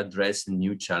address a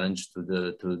new challenge to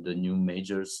the new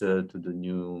majors, to the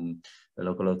new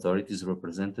local authorities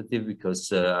representative,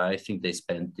 because I think they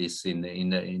spent this in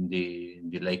the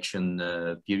election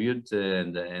period,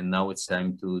 and now it's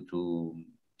time to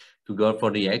go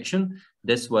for the action.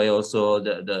 That's why also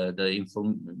the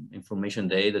information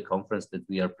day, the conference that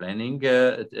we are planning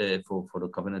for the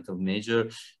Covenant of Major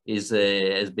has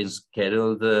been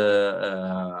scheduled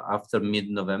after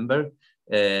mid-November,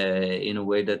 in a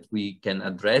way that we can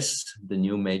address the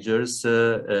new majors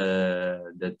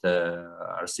that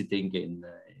are sitting in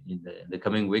the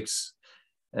coming weeks,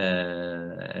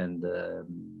 and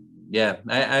yeah,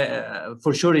 I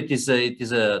for sure it is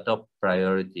a top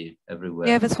priority everywhere.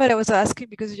 Yeah, that's what I was asking,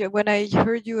 because when I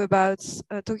heard you about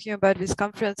talking about this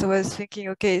conference, I was thinking,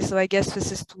 okay, so I guess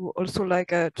this is to also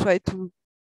like try to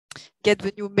get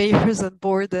the new mayors on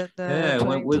board. And yeah,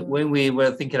 when we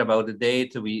were thinking about the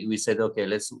date, we said, okay,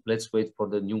 let's wait for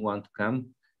the new one to come,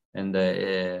 and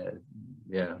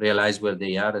yeah, realize where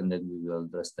they are, and then we will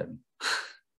address them.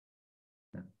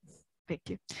 Thank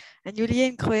you. And Julia,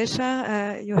 in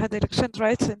Croatia, you had elections,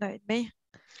 right, in May?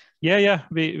 Yeah.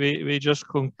 We just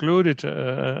concluded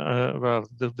well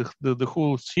the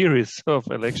whole series of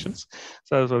elections.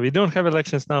 So we don't have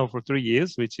elections now for 3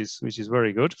 years, which is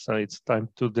very good. So it's time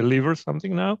to deliver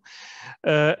something now.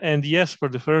 And yes, for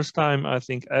the first time I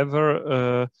think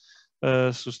ever,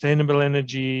 sustainable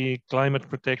energy, climate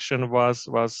protection was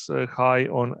high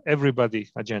on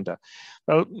everybody's agenda.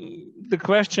 Well, the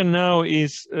question now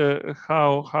is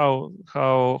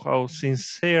how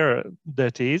sincere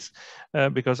that is,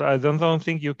 because I don't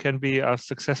think you can be a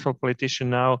successful politician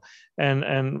now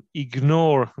and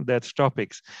ignore that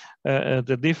topics.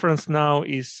 The difference now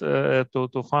is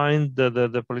to find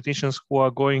the politicians who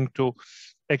are going to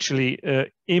actually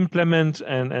implement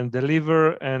and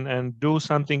deliver and do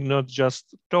something, not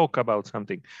just talk about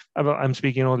something. I'm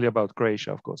speaking only about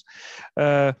Croatia, of course.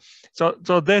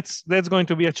 So that's going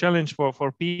to be a challenge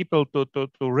for people to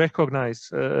recognize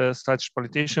such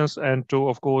politicians and to,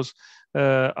 of course,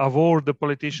 avoid the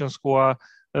politicians who are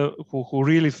who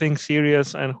really think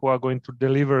serious and who are going to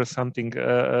deliver something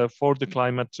for the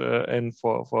climate and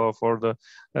for the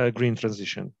green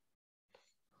transition.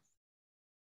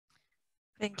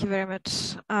 Thank you very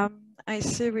much. I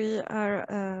see we are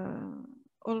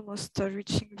almost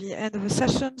reaching the end of the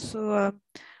session, so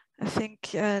I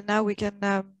think now we can,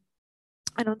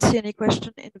 I don't see any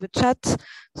question in the chat,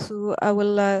 so I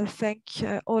will thank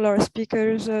all our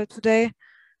speakers today.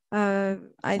 I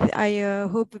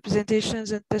hope the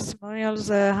presentations and testimonials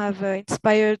have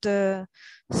inspired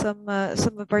some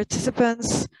of the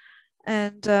participants,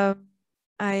 and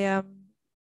I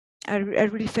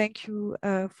really thank you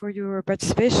for your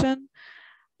participation.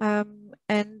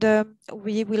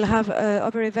 We will have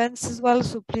other events as well,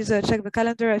 so please check the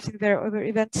calendar. I think there are other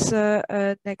events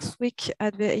next week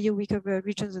at the EU Week of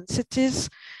Regions and Cities.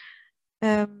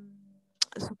 So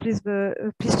please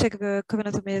check the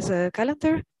Covenant of Mayors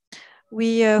calendar.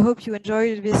 We hope you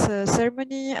enjoyed this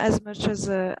ceremony as much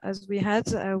as we had.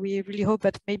 We really hope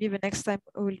that maybe the next time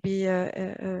will be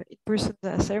in-person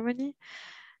ceremony.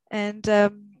 And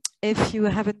if you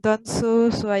haven't done so,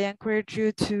 I encourage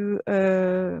you to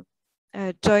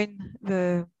join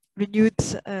the renewed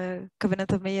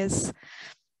Covenant of Mayors.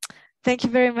 Thank you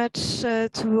very much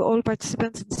to all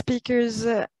participants and speakers,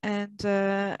 and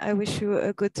I wish you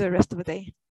a good rest of the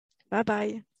day.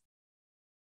 Bye-bye.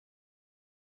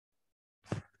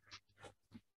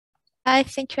 Bye.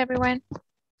 Thank you, everyone.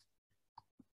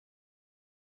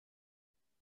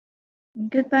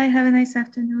 Goodbye. Have a nice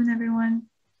afternoon, everyone.